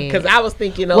so yeah, bad. because I was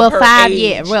thinking of Well, her 5 age.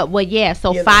 years. Well, yeah.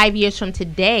 So You know. 5 years from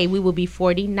today, we will be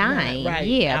 49. Right.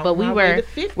 Yeah, On but we my way were to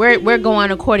 50. we're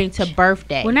going according to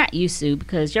birthday. Well, not you, Sue,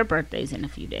 because your birthday's in a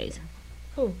few days.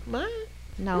 Who? Mine?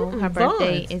 No, her Mm-mm,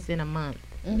 birthday Vaughn's. is in a month.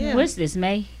 Yeah. What's this,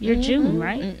 May? You're June,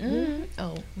 right?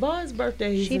 Oh, Vaughn's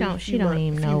birthday is She in a don't few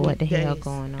even few know what the hell days.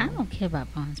 going I on. don't care about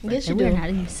Vaughn's birthday. Yes, you We're do. not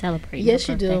even celebrating. yes,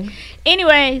 her you birthday. do.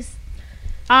 Anyways,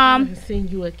 I'm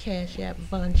send you a cash app,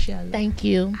 Von Shella. Thank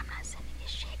you. I'm not sending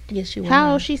this shit. Yes, you How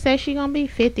are. old she say she gonna be?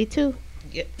 52.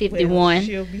 Yeah, 51. well,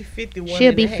 she'll be 51. She'll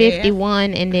and be a half.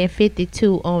 51 and then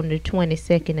 52 on the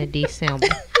 22nd of December.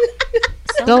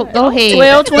 Go ahead.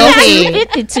 12, Go 22, ahead.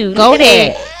 52. Go Look at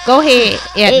ahead. that. Go ahead,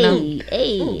 Edna.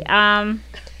 Hey.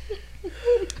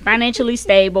 Financially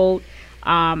stable.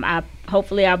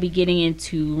 Hopefully I'll be getting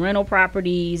into rental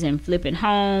properties and flipping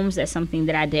homes. That's something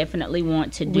that I definitely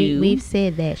want to do. We've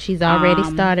said that. She's already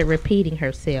Um, started repeating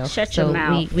herself. shut your so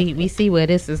mouth. We see where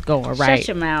this is going, right? Shut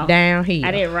your mouth. Down here.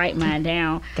 I didn't write mine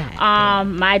down. God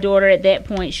damn. My daughter at that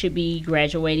point should be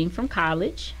graduating from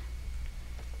college.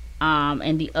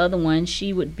 And the other one,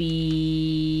 she would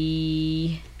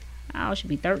be, she'll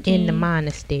be 13. In the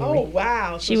monastery. Oh,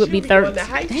 wow. So She would be going to 13.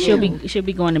 high school. She'll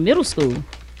be going to middle school.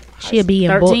 She'll be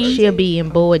in 13. she'll be in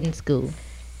boarding school.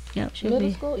 Yep, she'll Middle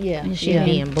be. school? Yeah. She'll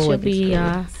be in She'll boarding be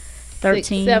school.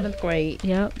 13. 7th grade.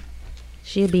 Yep.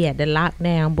 She'll be at the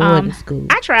lockdown boarding school.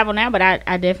 I travel now, but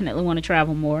I definitely want to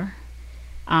travel more.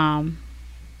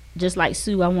 Just like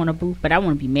Sue, I want to boo, but I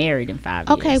want to be married in 5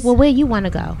 years. Okay, well, where you want to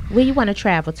go? Where you want to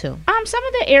travel to? Some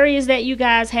of the areas that you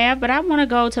guys have, but I want to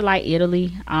go to like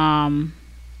Italy.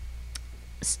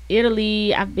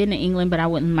 Italy. I've been to England, but I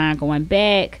wouldn't mind going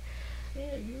back.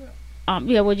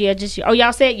 Just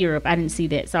y'all said Europe. I didn't see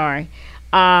that. Sorry.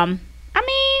 Yeah.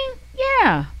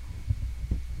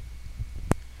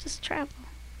 Just travel.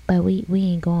 But we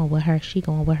ain't going with her. She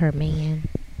going with her man.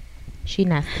 She's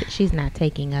not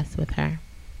taking us with her.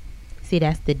 See,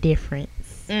 that's the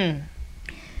difference.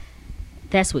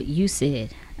 That's what you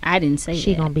said. I didn't say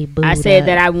She that. gonna be booed I said up.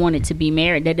 that I wanted to be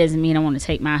married. That doesn't mean I want to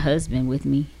take my husband with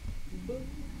me.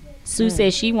 Sue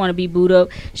said she want to be booed up.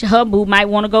 Her boo might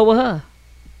want to go with her.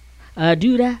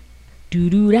 Do da, do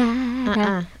do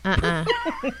da,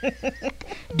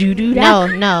 do do da,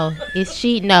 No, it's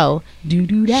she. No, do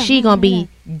do da. she gonna be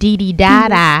dee dee da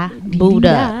da booed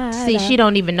up. See, she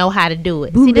don't even know how to do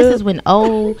it. See, this is when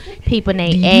old people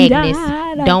named Agnes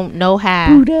don't know how.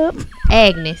 Booed up.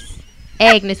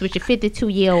 Agnes with your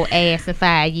 52-year-old ass in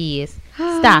 5 years.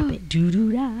 Stop it. Do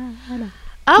do da.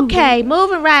 Okay,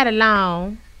 moving right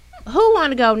along. Who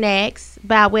want to go next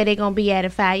about where they going to be at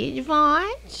in 5 years? Javon?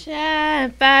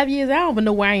 Child, 5 years. I don't even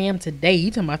know where I am today. You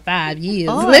talking about 5 years?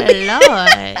 Oh, Let me- Lord.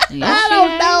 I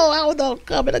don't know. I don't know.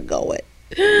 Coming or going.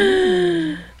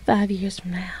 5 years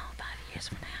from now. 5 years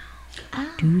from now.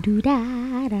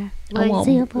 Do-do-da-da. I want,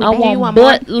 Simple. I Do you want want more?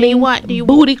 butt Do you lean, want- do you-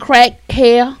 booty crack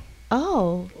hair.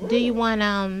 Oh, do you want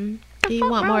do you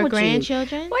fuck want wrong more with you?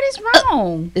 grandchildren? What is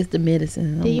wrong? It's the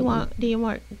medicine. Do you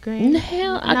want grand?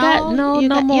 Hell, I got no you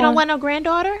more. You don't want no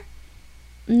granddaughter?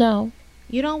 No,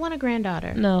 You don't want a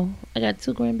granddaughter? no. I got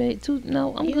 2 grandbabies. 2.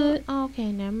 No, I'm You- good. Oh,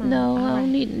 okay, never mind. No, All I right.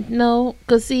 don't need. No,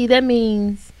 cause see that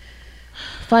means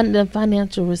the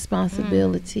financial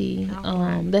responsibility.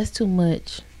 Okay. That's too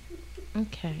much.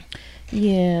 Okay.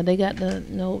 Yeah, they got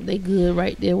they good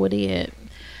right there where they at.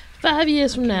 5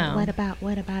 years from now. What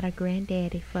about a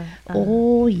granddaddy for?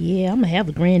 Oh yeah, I'm gonna have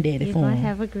a granddaddy You for gonna him.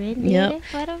 have a granddaddy Yep.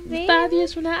 for the baby? 5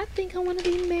 years from now, I think I want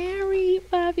to be married.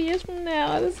 5 years from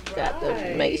now, I just got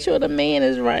to make sure the man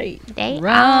is right. They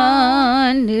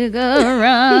Run, nigga,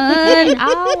 run.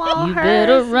 all want You her.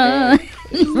 better run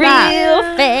real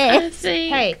fast. See,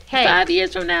 Hey, 5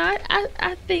 years from now,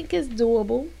 I think it's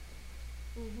doable.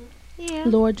 Yeah,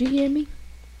 Lord, you hear me?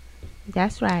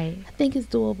 that's right. I think it's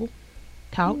doable.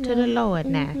 Talk to the Lord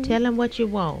now. Mm-hmm. Tell him what you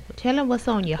want. Tell him what's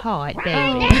on your heart,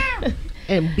 baby.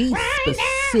 And be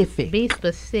specific. Be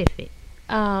specific.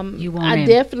 You want I him.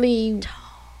 definitely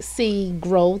see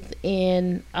growth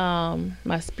in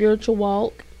my spiritual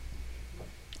walk.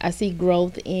 I see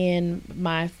growth in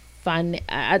my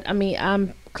I mean,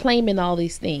 I'm claiming all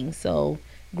these things. So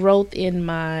growth in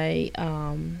my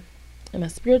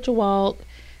spiritual walk,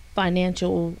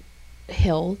 financial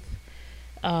health.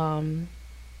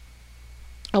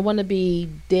 I want to be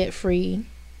debt free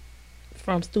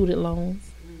from student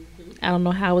loans. I don't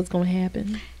know how it's gonna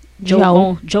happen. Joe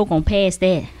gonna pass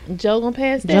that. Joe gonna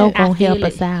pass that. Joe I gonna feel help it.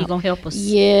 us out. He gonna help us.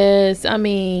 Yes, I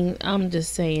mean, I'm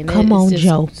just saying. Come it's on, just,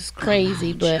 Joe. It's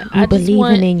crazy, but We I just believing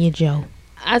want. in you, Joe.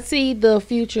 I see the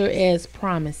future as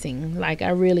promising. Like I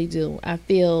really do. I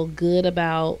feel good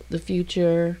about the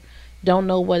future. Don't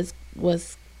know what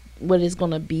it's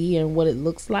gonna be and what it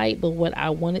looks like, but what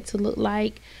I want it to look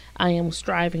like. I am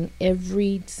striving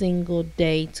every single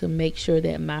day to make sure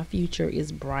that my future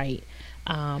is bright.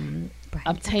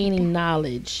 Obtaining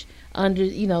knowledge,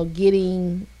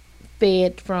 getting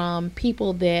fed from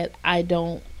people that I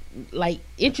don't like,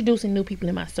 introducing new people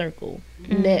in my circle,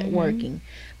 networking.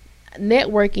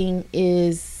 Networking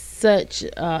is such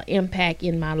impact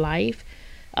in my life.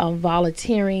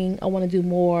 Volunteering, I want to do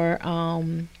more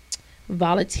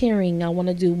volunteering. I want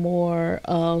to do more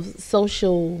of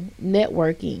social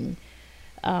networking.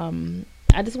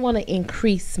 I just want to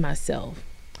increase myself.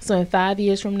 So in 5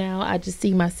 years from now, I just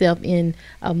see myself in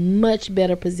a much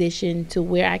better position to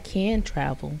where I can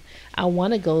travel. I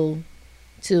want to go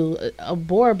to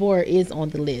Bora Bora is on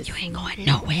the list. You ain't going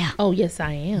nowhere. Oh yes,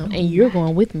 I am, and you're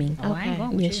going with me. Oh, I ain't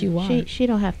going with Yes, you. you are. She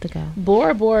don't have to go.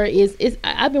 Bora Bora is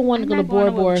I've been wanting to I'm go to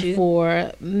not Bora going with Bora you.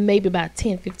 for maybe about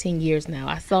 10, 15 years now.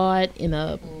 I saw it in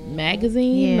a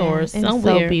magazine Yeah, or and it's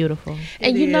somewhere. so beautiful.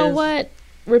 And It you know is. what?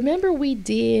 Remember we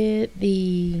did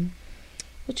the,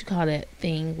 what you call that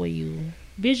thing where you,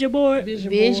 Vision board.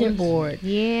 vision board.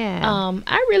 Yeah.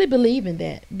 I really believe in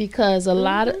that because a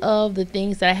lot of the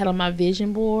things that I had on my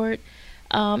vision board,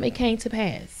 it came to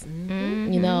pass.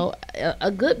 Mm-hmm. You know, a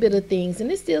good bit of things, and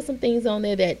there's still some things on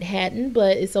there that hadn't,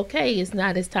 but it's okay. It's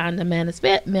not. It's time to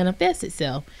manifest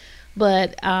itself.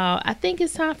 But I think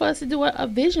it's time for us to do a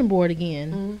vision board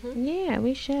again. Yeah,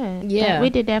 we should. Yeah. We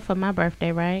did that for my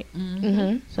birthday, right?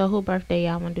 Mm-hmm. So who birthday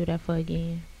y'all want to do that for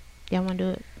again? Y'all want to do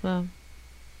it for?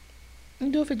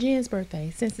 Do it for Jen's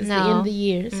birthday since it's the No. end of the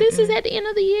year. Since it's at the end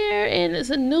of the year and it's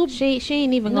a new. She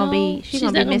ain't even gonna be. No, She's she's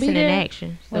gonna be not gonna be missing in there.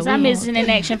 action. So Was we I won't. missing in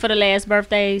action for the last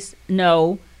birthdays?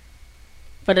 No.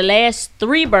 For the last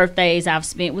 3 birthdays I've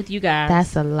spent with you guys.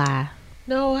 That's a lie.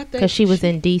 No, I think Because she was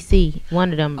in D.C.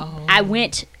 One of them. Oh. I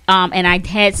went and I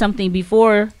had something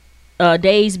before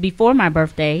days before my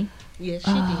birthday. Yes,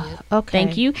 she did. Okay.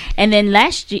 Thank you. And then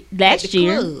last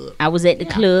year club. I was at the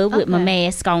club with my Okay.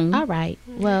 mask on. All right.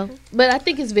 Well, But I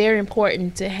think it's very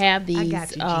important to have these. got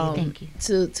you, Jen. Thank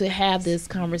you. To have this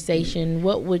conversation.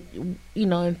 What would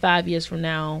in 5 years from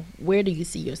now? Where do you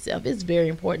see yourself? It's very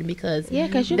important because yeah,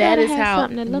 because you that gotta is have how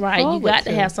something to look right. You forward got to.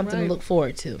 to have something Right. to look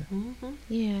forward to.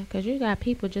 Yeah, because you got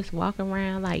people just walking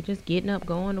around like just getting up,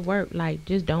 going to work, like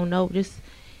just don't know, just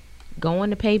going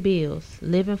to pay bills,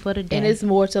 living for the day. And it's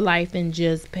more to life than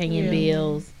just paying Yeah.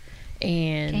 bills.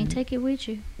 And Can't take it with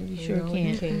you. you sure No, you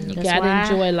can't. can't. You That's gotta why-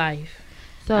 enjoy life.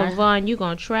 So Vaughn, you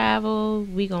gonna travel?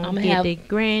 We gonna I'ma get have- the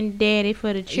granddaddy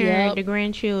for the children, Yep. the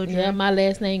grandchildren. Yeah, my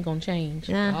last name gonna change.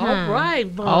 Uh-huh. All right,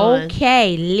 Vaughn.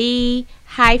 Okay, Lee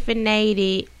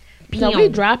hyphenated. No, we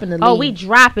Pyong. dropping the Oh, lead. we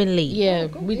dropping Lee. Yeah,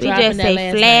 we We dropping just that say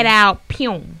last flat name. out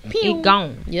pyong. Pyong. It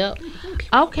gone. Yep.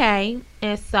 Okay,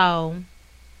 and so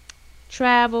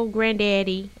travel,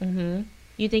 granddaddy. Mhm.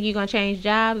 You think you're gonna change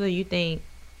jobs, or you think?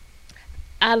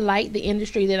 I like the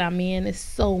industry that I'm in. It's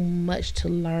so much to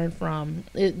learn from.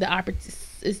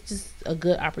 It's just a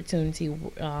good opportunity in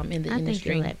the I think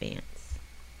industry. you'll advance.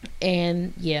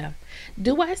 And yeah,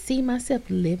 do I see myself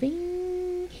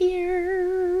living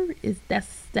here?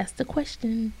 That's the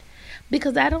question,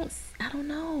 because I don't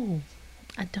know.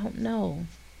 I don't know.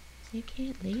 You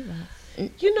can't leave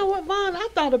us. You know what, Vaughn? I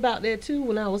thought about that too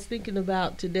when I was thinking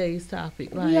about today's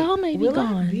topic. Like, all may be will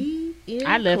gone. I be in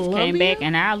I left, came Columbia? back,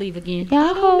 and I'll leave again.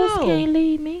 Y'all don't hoes know. can't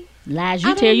leave me. Lies, I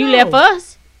you don't tell you know. left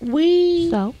us. We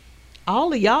So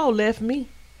All of y'all left me.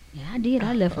 Yeah, I did.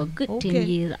 I left for a good 10 Okay.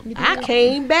 years. I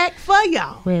came back for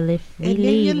y'all. well, if we And then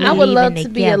leave, you we know- I would leaving love to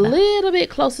be a together. little bit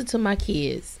closer to my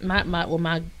kids, my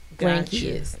Gotcha.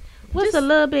 grandkids. What's a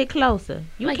little bit closer?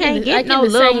 You Like in can't the- get like in no the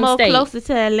little same more state. closer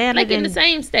to Atlanta Like than. in the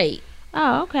same state,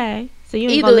 Oh, okay. So you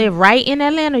ain't Either- gonna live right in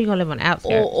Atlanta, or you gonna live on the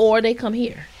outskirts? or they come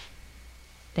here.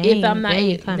 They if ain't- I'm not- they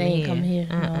ain't they coming ain't here. coming here.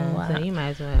 No, So I- you might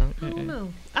as well. I don't know.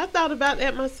 I thought about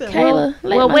that myself. Kayla,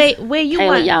 let Well, my- where you Kayla,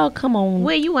 want? y'all come on.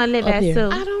 Where you want to live up at, here. Sue?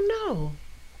 I don't know.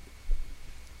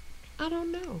 I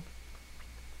don't know.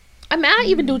 I mean, I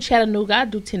even do Chattanooga. I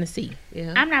do Tennessee.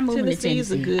 Yeah, I'm not moving to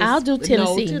Tennessee's a Tennessee. good. I'll do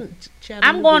Tennessee.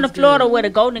 I'm going to Chattanooga's Florida good. where the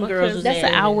Golden My Girls cousin- was That's at.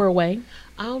 an hour away.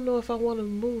 I don't know if I want to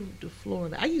move to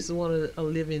Florida. I used to want to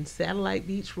live in Satellite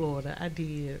Beach, Florida. I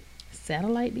did.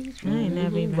 Satellite Beach. I ain't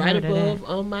never even right heard of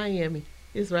above Miami.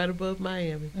 It's right above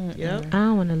Miami. Yep. I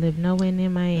don't want to live nowhere near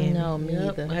Miami. No, me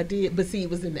Yep, either. I did, but see, it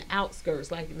was in the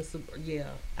outskirts, like in the yeah.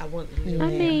 I wanted to live I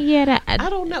there. mean, yeah, I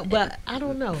don't know, but I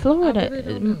don't know. Florida, I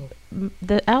really don't know.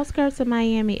 the outskirts of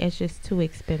Miami is just too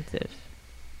expensive.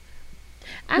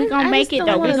 We gonna make just it, don't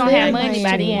though. We wanna gonna live have in money by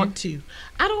Miami. then. Want to?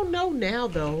 I don't know now,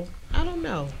 though. I don't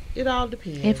know. It all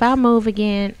depends. If I move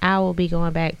again, I will be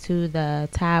going back to the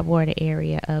Tidewater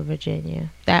area of Virginia.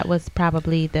 That was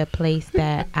probably the place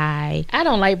that I. I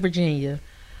don't like Virginia.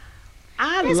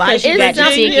 I 'cause like you got your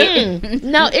Virginia. ticket.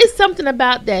 No, it's something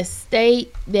about that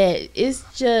state that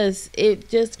it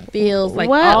just feels like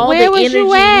all Where the was energy.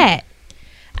 you at?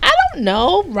 I don't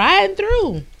know. Riding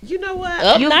through. You know what?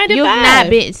 Up You've 95. not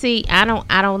been. See, I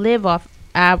don't live off.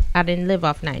 I didn't live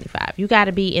off 95. You got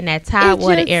to be in that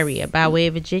Tidewater just- area by way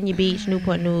of Virginia Beach,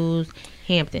 Newport News,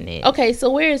 Hampton is. Okay, so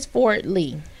where is Fort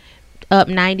Lee? Up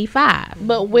 95.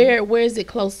 But where is it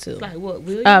close to? Like what?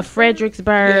 Williams?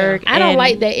 Fredericksburg. Yeah, I don't and-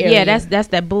 like that area. Yeah, that's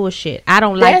that bullshit. I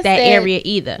don't like That's that that- area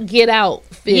either. Get out.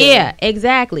 Feel. Yeah,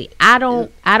 exactly. I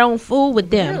don't fool with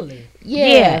them. Really?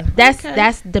 Yeah.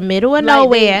 That's the middle of Like,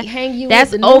 nowhere. they hang you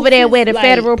That's with the over there nooses, where the like-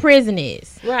 federal prison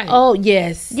is. Right. Oh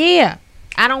yes. Yeah,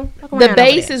 I don't. fuck The around over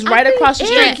base there. is right across the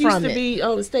Eric street used from to it.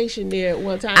 be stationed there at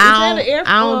one time. I Is that an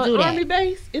don't do that. Army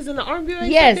base? Is it an Army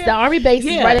base? Yes, up the there? Army base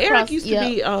is Yeah, right Eric across. used yeah. to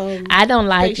be I don't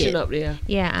like stationed it. up there.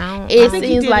 Yeah, I don't. It I don't- he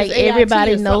seems did like his AIT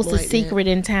everybody or knows something the like that. secret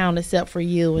in town except for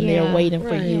you, and Yeah, they're waiting for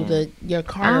right. you. Your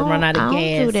car I to don't- run out I of don't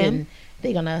do gas, them. and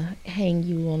they're gonna hang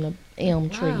you on a elm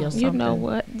tree Wow. or something. You know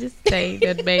what? Just say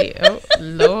that, babe. Oh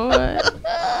Lord,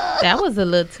 that was a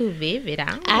little too vivid.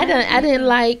 I didn't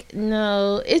like.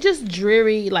 No, it's just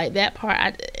dreary. Like that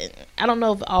part. I don't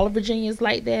know if all of Virginia is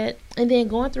like that. And then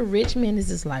going through Richmond is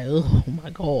just like, oh my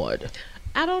god.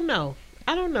 I don't know.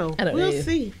 I don't We'll know.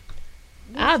 see.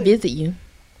 I'll visit you,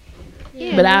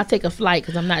 Yeah, but I'll take a flight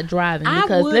because I'm not driving. I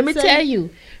Because would let me say- tell you,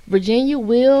 Virginia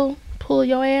will pull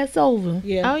your ass over,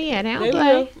 Yeah. Oh yeah, they They don't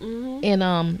play. will. Mhm. and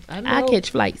I I know.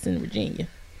 catch flights in Virginia.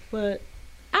 But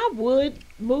I would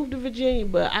move to Virginia,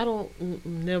 but I don't.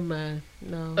 Never mind.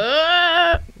 No,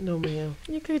 no, ma'am.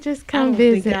 You could just I come don't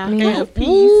think visit I'll me. have peace.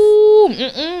 Ooh,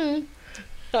 mm-mm.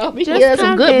 Just Yeah, some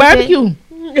come good visit. barbecue.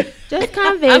 Just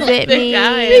come don't visit think me.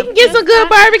 I You can get some good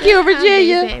barbecue in Come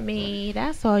Virginia. visit me.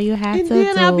 That's all you have And to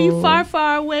then do. I'll be far,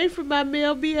 far away from my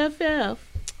male BFF.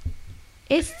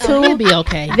 It's You'll two. be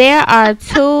okay. There are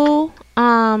two.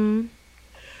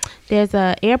 There's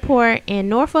a airport in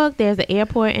Norfolk. There's an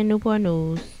airport in Newport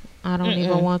News. I don't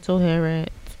even want to hear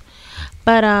it.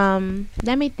 But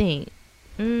let me think.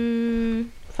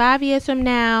 5 years from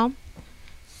now.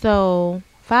 So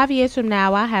 5 years from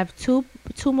now, I have two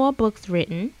more books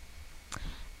written.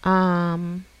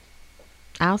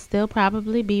 I'll still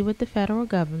probably be with the federal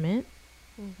government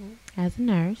as a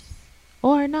nurse,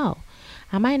 or no,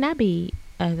 I might not be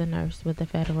as a nurse with the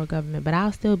federal government, but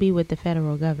I'll still be with the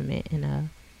federal government in a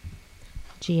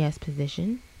GS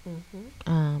position.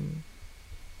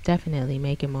 Definitely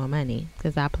making more money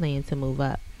because I plan to move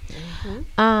up.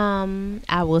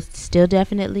 I will still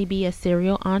definitely be a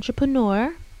serial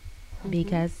entrepreneur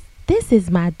because this is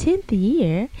my 10th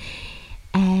year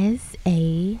as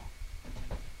I'm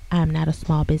not a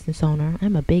small business owner.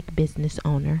 I'm a big business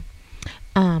owner.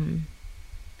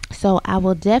 So I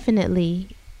will definitely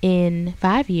in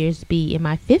 5 years be in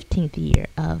my 15th year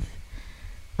of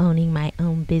owning my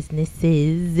own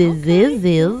businesses.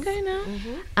 Okay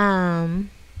now.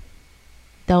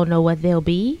 Don't know what they'll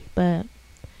be, but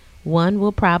one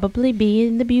will probably be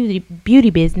in the beauty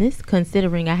business,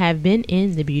 considering I have been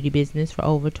in the beauty business for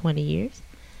over 20 years.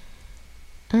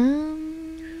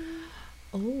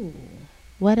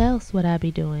 What else would I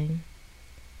be doing?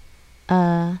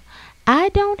 I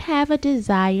don't have a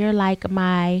desire like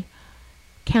my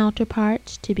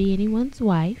counterparts to be anyone's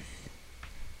wife,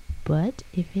 but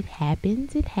if it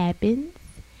happens, it happens.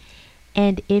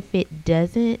 And if it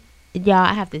doesn't, y'all,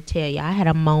 I have to tell y'all, I had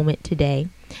a moment today.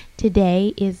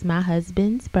 Today is my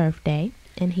husband's birthday,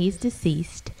 and he's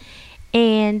deceased.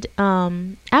 And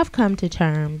I've come to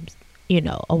terms,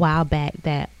 a while back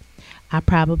that I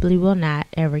probably will not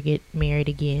ever get married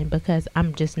again because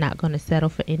I'm just not going to settle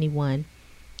for anyone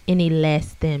any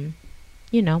less than,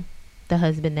 the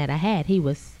husband that I had. He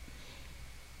was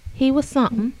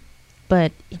something,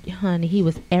 but honey, he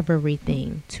was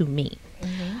everything to me.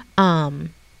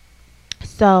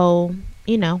 So,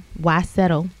 why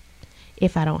settle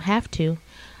if I don't have to?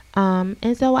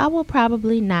 And so I will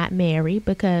probably not marry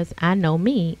because I know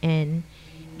me, and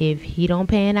if he don't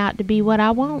pan out to be what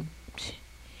I want,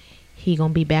 he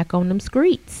gonna be back on them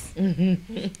streets.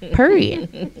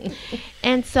 Period.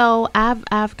 And so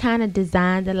I've kind of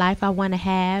designed the life I want to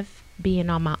have being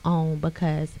on my own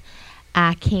because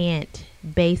I can't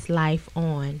base life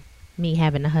on me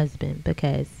having a husband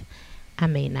because I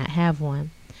may not have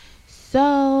one.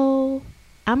 So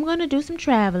I'm going to do some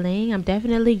traveling. I'm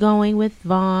definitely going with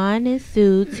Vaughn and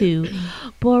Sue to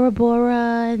Bora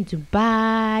Bora and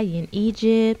Dubai and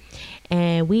Egypt.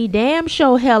 And we damn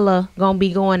sure hella going to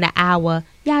be going to our...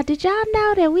 Y'all, did y'all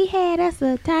know that we had us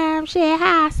a timeshare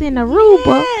house in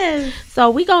Aruba? Yes. So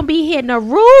we going to be hitting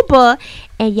Aruba,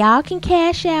 and y'all can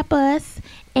cash app us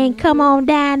and come on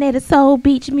down at the Soul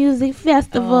Beach Music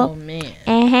Festival. Oh, man.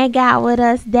 And hang out with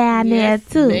us down there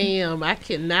too. Ma'am, I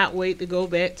cannot wait to go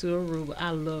back to Aruba. I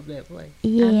love that place.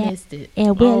 Yeah, I missed it.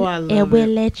 and we'll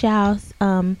let y'all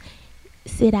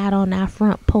sit out on our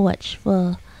front porch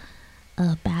for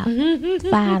about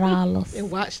 $5.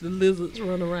 And watch the lizards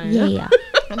run around. Yeah.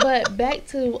 But back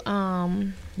to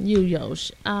you,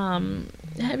 Yosh.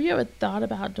 Have you ever thought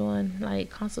about doing like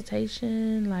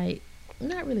consultation, like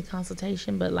not really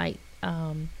consultation, but like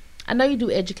I know you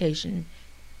do education,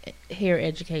 hair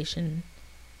education,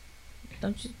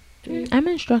 don't you? I'm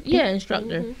an instructor. Yeah,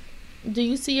 instructor. Do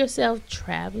you see yourself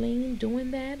traveling doing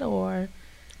that, or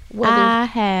whether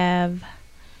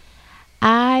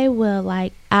I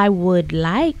would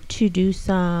like to do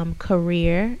some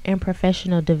career and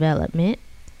professional development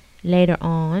later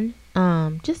on,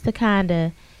 just to kind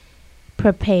of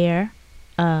prepare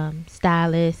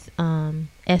stylists,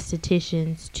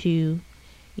 estheticians to,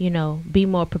 be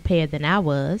more prepared than I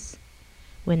was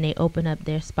when they open up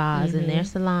their spas and their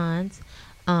salons.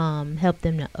 Help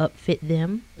them to upfit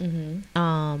them.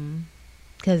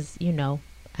 Because,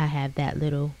 I have that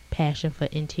little passion for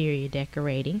interior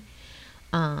decorating.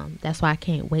 That's why I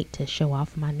can't wait to show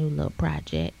off my new little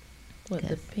project. what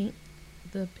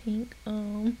the pink?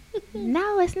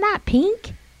 No, it's not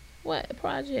pink. What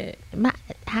project?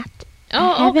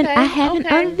 I haven't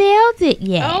unveiled it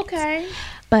yet. Okay.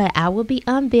 But I will be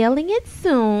unveiling it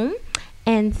soon.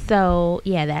 And so,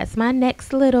 yeah, that's my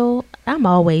next little.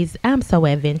 I'm so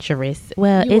adventurous.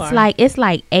 Well, it's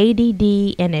like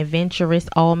ADD and adventurous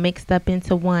all mixed up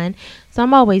into one. So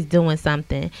I'm always doing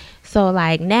something. So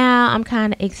like now I'm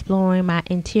kind of exploring my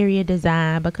interior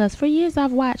design because for years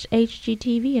I've watched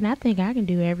HGTV and I think I can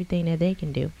do everything that they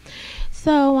can do.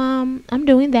 So I'm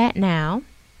doing that now.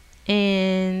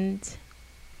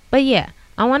 But yeah,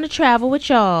 I want to travel with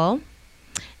y'all.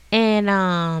 And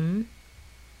I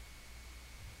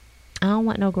don't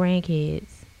want no grandkids,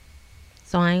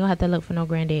 so I ain't gonna have to look for no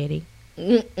granddaddy.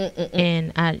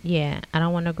 And I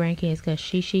don't want no grandkids because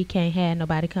she can't have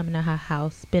nobody coming to her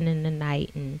house, spending the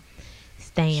night and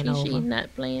staying over. She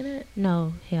not playing it?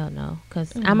 No, hell no,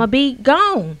 because I'm gonna be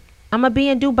gone. I'm gonna be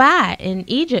in Dubai, in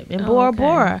Egypt, in Bora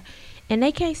Bora, and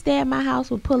they can't stay at my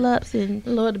house with pull-ups and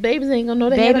Lord, the babies ain't gonna know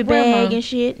they have baby a grandma. bag and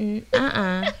shit. And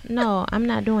no, I'm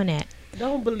not doing that.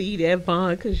 Don't believe that,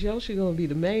 Vaughn, because Yoshi gonna be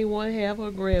the main one. Have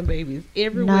her grandbabies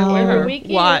everywhere No. with her. Every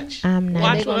weekend. Watch. I'm not.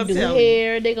 Watch They're what gonna I'm do telling you.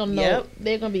 hair. They're gonna know. Yep.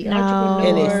 They're gonna be No. And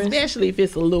entrepreneurs. especially if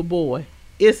it's a little boy,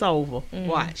 it's over.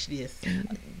 Watch this.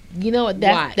 You know what?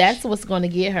 Watch. That's what's gonna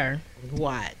get her.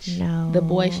 Watch. No. The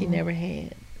boy she never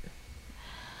had.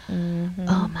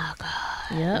 Oh my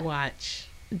God. Yep. Watch.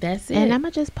 That's it. And I'm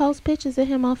gonna just post pictures of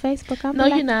him on Facebook. I'm no,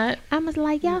 like, you're not. I'm just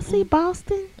like, y'all see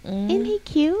Boston? Isn't he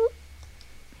cute?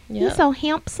 Yep. He's so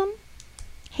handsome.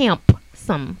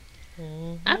 Handsome.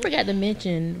 I forgot to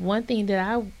mention one thing that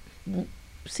I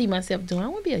see myself doing. I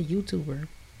want to be a YouTuber.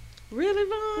 Really,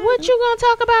 Vaughn? What you gonna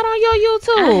talk about on your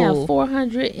YouTube? I have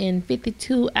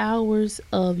 452 hours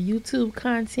of YouTube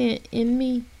content in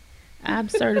me. I'm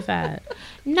certified.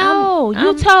 No, you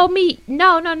I'm- told me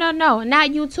no, not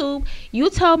YouTube. You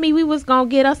told me we was gonna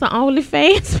get us an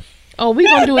OnlyFans. Oh, we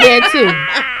gonna do that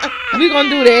too. We gonna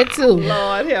do that too.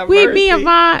 Lord have We mercy. be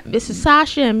involved. Mrs.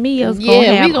 Sasha and Mia's Yeah, gonna we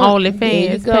have gonna- there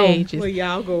OnlyFans you go. pages. Well,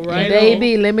 y'all go And right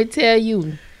baby, let me tell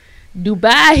you,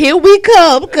 Dubai, here we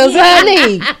come, cause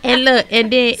honey, And look,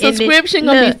 and then subscription and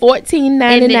then, gonna be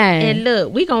 $14.99. and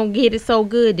look, we gonna get it so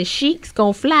good. The Sheik's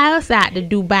gonna fly us out to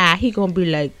Dubai. He gonna be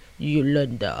like,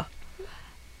 Yolanda,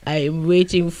 I am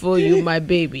waiting for you, my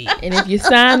baby. And if you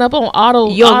sign up on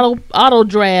auto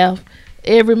draft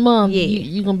every month, Yeah.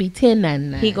 you gonna be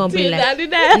 $10.99. He gonna be on. like,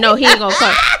 $10.99. no, he gonna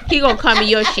come. He gonna come,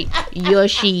 Yoshi.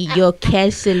 Yoshi, your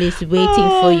castle is waiting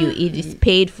for you. It is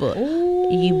paid for.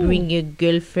 You bring your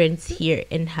girlfriends here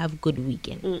and have good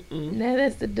weekend. Now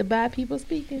that's the Dubai people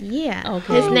speaking. Yeah.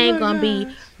 Okay. His name gonna be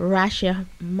Rasha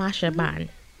Mashaban.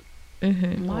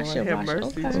 Masha, have Masha.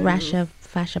 mercy. Okay. Rasha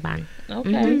Fashaban.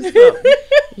 Okay.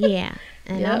 Yeah.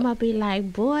 And Yep. I'm gonna be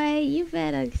like, boy, you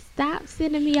better stop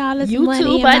sending me all this money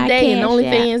YouTube in by my day and Cash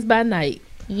App. OnlyFans by night.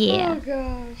 Yeah.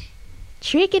 Gosh.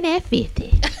 Tricking at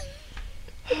 50.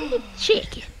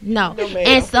 Chicken. No. ma'am.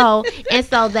 and so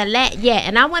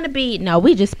and I want to be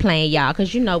we just playing y'all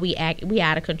because you know we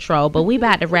out of control, but we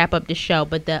about to wrap up the show.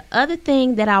 But the other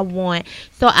thing that I want,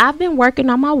 so I've been working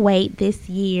on my weight this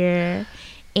year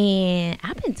and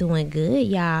I've been doing good,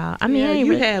 y'all. I mean, Yeah, I ain't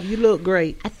you really- have. You look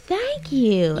great. Thank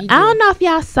you. You I do. don't know if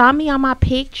y'all saw me on my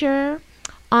picture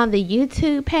on the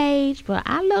YouTube page, but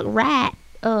I look right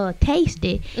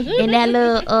tasty in that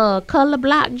little color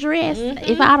block dress,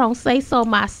 if I don't say so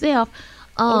myself.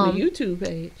 On the YouTube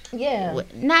page. Yeah.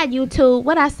 Not YouTube.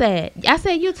 What I said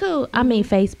YouTube. I mean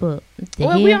Facebook. The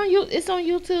Well, we hell? on you. It's on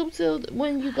YouTube too.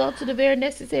 When you go to the Very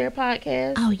Necessary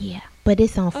podcast. Oh yeah, but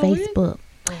it's on Oh, yeah? Facebook.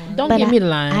 Don't But give me the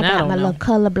line. I I got don't my know. little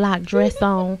color block dress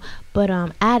on, but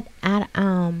I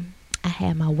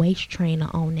had my waist trainer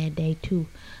on that day too.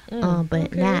 But Okay,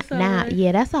 now that's all right.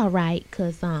 yeah, that's all right,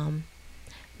 cause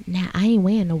now I ain't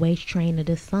wearing the waist trainer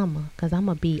this summer, cause I'm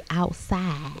gonna be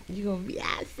outside. You gonna be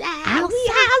outside. We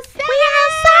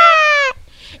outside.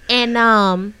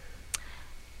 And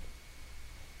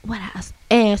what else?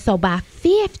 And so by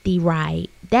 50, right?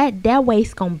 That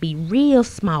waist gonna be real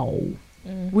small.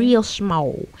 Real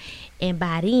small. And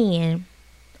by then,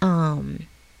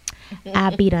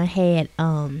 I be done had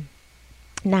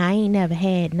now I ain't never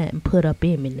had nothing put up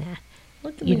in me now.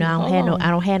 What you You mean? know, Hold on.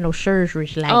 I don't have no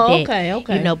surgeries like Oh, that.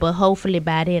 okay. You know, but hopefully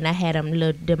by then I had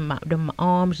them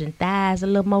arms and thighs a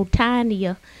little more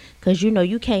tinier. Cause you know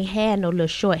you can't have no little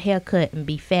short haircut and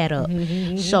be fat up.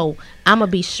 So I'ma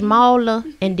be smaller,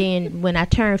 and then when I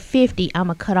turn 50,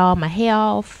 I'ma cut all my hair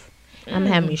off. I'm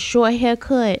having a short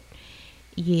haircut.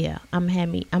 Yeah,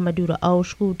 I'ma do the old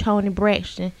school Tony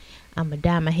Braxton. I'ma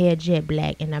dye my hair jet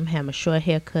black, and I'm having a short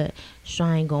haircut. So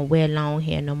I ain't gonna wear long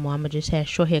hair no more. I'ma just have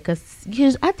short hair. Cause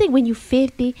I think when you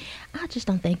 50, I just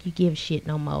don't think you give a shit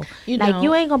no more. You like don't.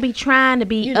 you ain't gonna be trying to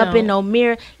be You up in don't. no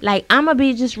mirror. Like I'ma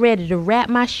be just ready to wrap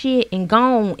my shit and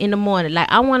gone in the morning.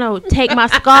 Like I wanna take my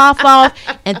scarf off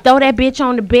and throw that bitch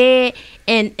on the bed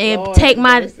and Lord take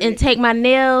my mercy. take my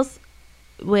nails.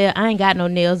 Well, I ain't got no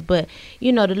nails, but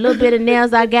you know the little bit of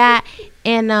nails I got,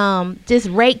 and just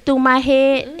rake through my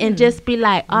head and just be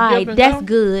like, all right, and that's go?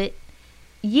 good.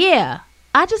 Yeah,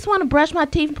 I just want to brush my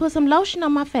teeth and put some lotion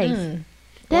on my face.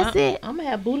 That's it. I'm gonna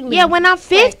have booty. Yeah, when I'm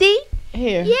 50.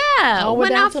 here. Yeah, All the way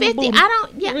when down I'm to the 50, booty. I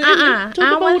don't. Yeah, Really? I To the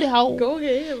don't booty want. hole. Go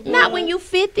ahead. Not when you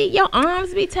 50. Your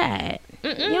arms be tired.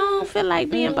 You don't feel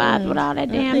like being bothered with all that I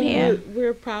damn think hair.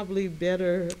 we're probably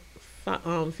better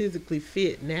physically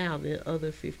fit now than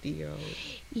other 50-year-olds.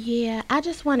 Yeah, I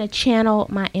just want to channel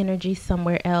my energy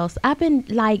somewhere else. I've been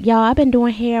like, y'all, I've been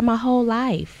doing hair my whole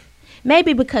life.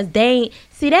 Maybe because they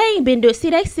ain't been doing,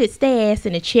 they sit their ass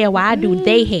in a chair while I do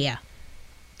their hair.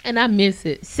 And I miss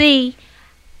it. See,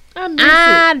 I miss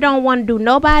I don't want to do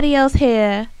nobody else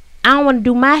hair. I don't want to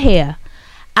do my hair.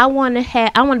 I want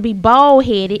to be bald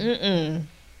headed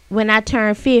when I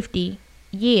turn 50.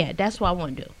 Yeah, that's what I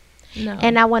want to do. No.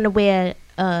 And I want to wear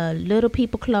little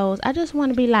people clothes. I just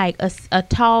want to be like a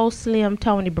tall, slim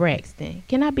Tony Braxton.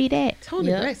 Can I be that? Tony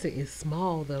Yep. Braxton is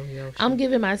small though, yo. I'm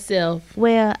giving myself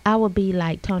Well, I would be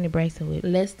like Tony Braxton with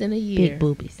less than a year. big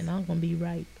boobies. And I'm going to be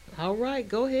right. All right,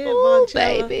 go ahead, Oh,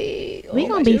 Vonchella. baby. We Oh,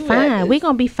 gonna be do fine. it. We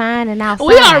gonna be fine and outside.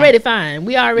 We already fine.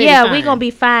 We already yeah, fine. we gonna be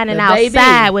fine and But baby-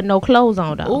 outside with no clothes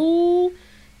on though. Ooh,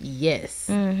 yes.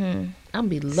 Mm-hmm. I'm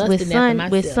be lusting With after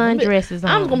myself. with sundresses on.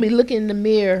 I'm gonna be looking in the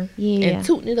mirror Yeah. and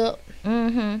tooting it up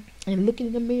Mm-hmm. and looking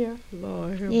in the mirror.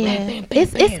 Lord, her Yeah. Bam, bam, bam,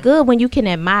 It's bam. good when you can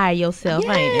admire yourself,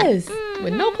 ain't it? Yes,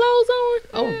 with no clothes on.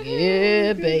 Oh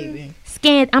yeah, baby.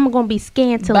 I'm gonna be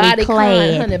scantily Body con,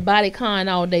 clad. honey, body con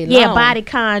all day long. Yeah, body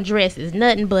con dresses,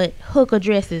 nothing but hooker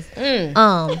dresses.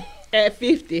 Mm. at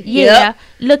 50. Yeah,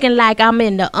 looking like I'm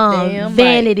in the Damn right.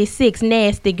 Vanity 6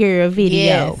 Nasty Girl video.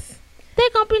 Yes. They're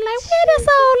gonna be like, where this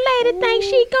old lady think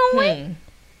she going? Hmm.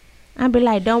 I'll be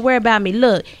like, don't worry about me.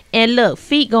 Look,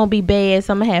 feet gonna be bad,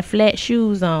 so I'm gonna have flat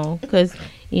shoes on, cause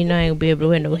you know I ain't gonna be able to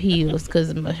wear no heels,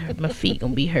 cause my feet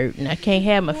gonna be hurting. I can't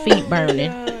have my feet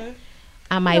burning.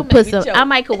 I might Don't put make me some. choke. I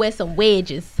might could wear some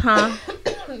wedges, huh?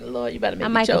 Lord, you better make I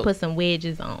me might could choke. put some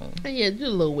wedges on. Yeah, do a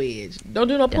little wedge. Don't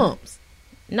do no pumps.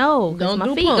 No, cause Don't my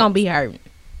do feet gonna pumps. be hurting.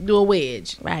 Do a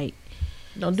wedge. Right.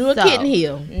 Don't do a So, kitten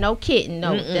heel. No kitten.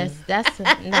 No, that's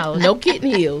no. No kitten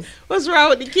heels. What's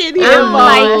wrong with the kid I here? don't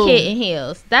Oh. like kitten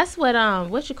heels. That's what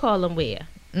what you call them wear.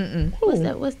 Mm-mm. What's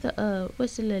that? What's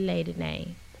the little lady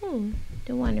name?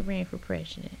 The one that ran for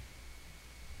president.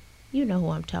 You know who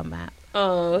I'm talking about.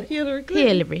 Hillary Clinton.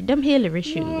 Hillary. Them Hillary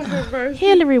shoes. Lord have mercy.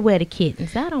 Hillary wear the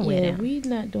kittens. I don't wear Yeah, them. we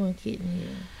not doing kitten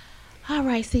heel. All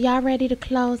right, so y'all ready to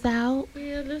close out?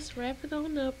 Yeah, let's wrap it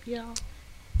on up, y'all.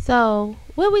 So,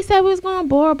 what we said we was going?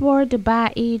 Bora Bora,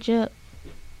 Dubai, Egypt.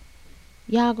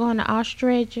 Y'all going to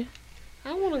Australia?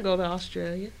 I want to go to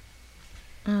Australia.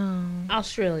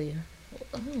 Australia.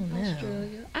 Oh no.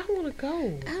 Australia. I want to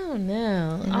go. I don't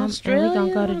know. And Australia. we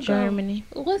gonna go I to wanna go. Germany.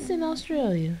 What's in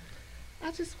Australia?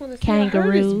 I just want to see.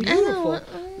 Kangaroos. I I heard it's beautiful.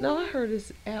 don't- No, I heard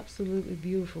it's absolutely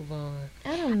beautiful, Vaughn.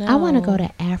 I don't know. I want to go to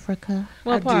Africa.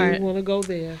 What I part? do want to go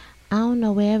there. I don't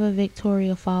know wherever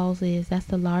Victoria Falls is. That's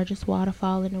the largest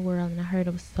waterfall in the world, and I heard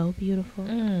it was so beautiful.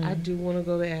 I do want to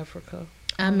go to Africa.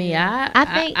 I mean, I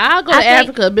think- I'll go I to think-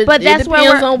 Africa, but But it that's depends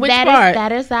where on which that part.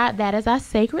 that is our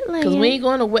sacred land. Because we ain't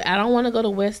going to. I don't want to go to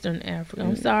Western Africa.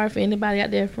 I'm sorry for anybody out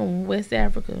there from West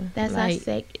Africa. That's like our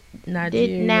sacred.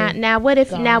 Nigeria. Now what if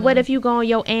Ghana. you go on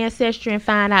your ancestry and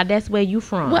find out that's where you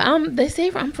from? Well, they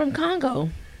say I'm from Congo.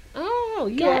 Oh,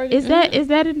 you God, already. is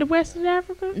that in the Western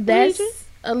Africa That's region?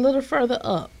 a little further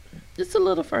up. Just a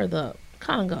little further up.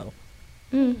 Congo.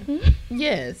 Mm-hmm.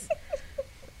 Yes.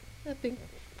 I think.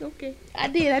 Okay. I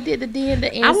did the D and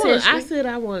the I ancestry. said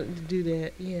I wanted to do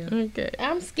that. Yeah. Okay.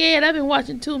 I'm scared. I've been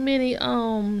watching too many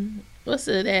what's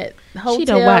it that hotel? She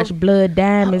don't watch Blood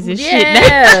Diamonds and shit.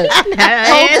 Yeah.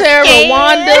 Hotel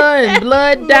Rwanda and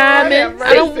Blood Diamonds.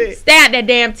 have I don't, mercy. Stay out that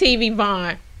damn TV,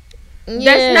 Vaughn.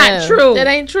 yeah. not true. That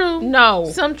ain't true. No.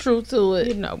 Some truth to You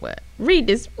it. know what? Read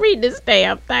this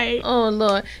damn thing. Oh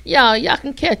Lord, y'all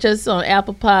can catch us on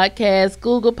Apple Podcasts,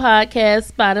 Google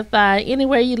Podcasts, Spotify,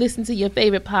 anywhere you listen to your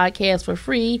favorite podcast for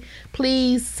free.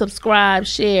 Please subscribe,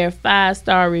 share,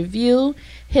 5-star review.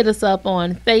 Hit us up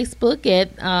on Facebook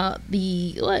at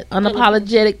the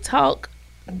Unapologetic Talk,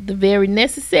 The Very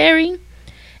Necessary,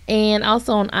 and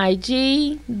also on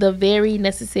IG, The Very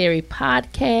Necessary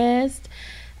Podcast.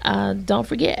 Don't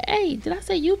forget, hey, did I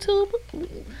say YouTube?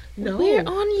 No. We're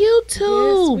on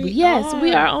YouTube. Yes, we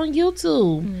we are. are on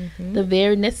YouTube. The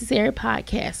Very Necessary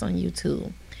Podcast on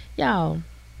YouTube. Y'all,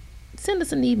 send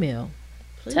us an email.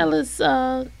 Please. Tell us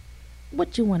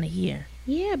what you want to hear.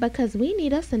 Yeah, because we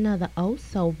need us another oh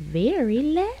so very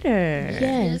letter.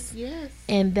 Yes. Yes.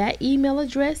 And that email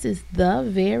address is the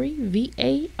very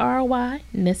VARY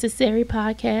necessary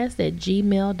podcast at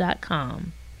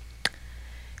gmail.com.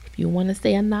 If you want to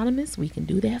stay anonymous, we can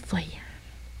do that for you.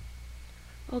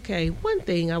 Okay, one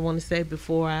thing I want to say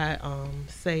before I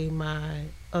say my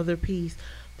other piece.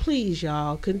 Please,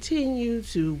 y'all, continue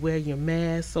to wear your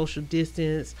mask, social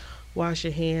distance, wash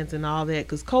your hands and all that,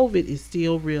 because COVID is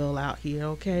still real out here,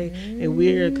 okay? And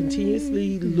we're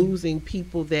continuously losing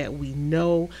people that we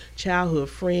know, childhood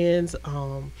friends,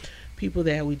 people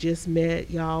that we just met.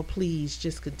 Y'all, please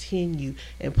just continue.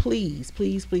 And please,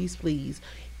 please, please, please,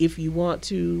 if you want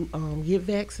to get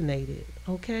vaccinated,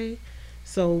 okay?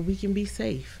 So we can be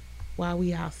safe while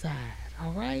we outside,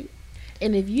 all right?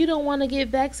 And if you don't want to get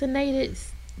vaccinated,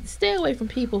 stay away from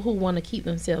people who want to keep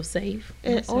themselves safe.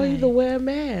 And, or either wear a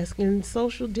mask and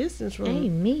social distance from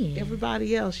Amen.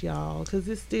 everybody else, y'all, because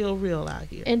it's still real out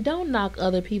here. And don't knock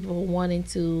other people wanting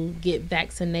to get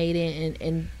vaccinated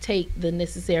and take the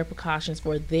necessary precautions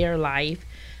for their life.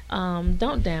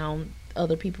 Don't down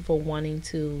other people for wanting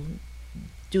to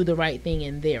do the right thing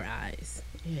in their eyes.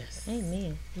 Yes.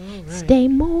 Amen. All right. Stay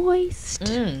moist.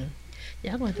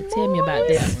 Y'all going to have to tell me about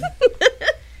that one.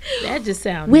 That just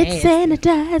sounds With nasty.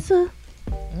 sanitizer.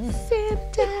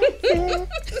 Sanitizer.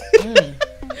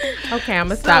 Okay, I'm going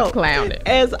to stop clowning.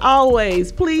 As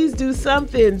always, please do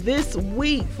something this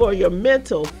week for your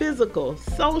mental, physical,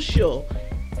 social,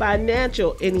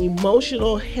 financial, and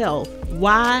emotional health.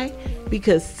 Why?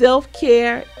 Because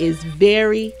self-care is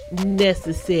very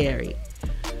necessary.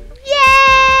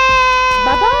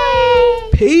 Bye-bye.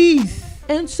 Peace.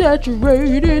 And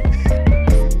saturated.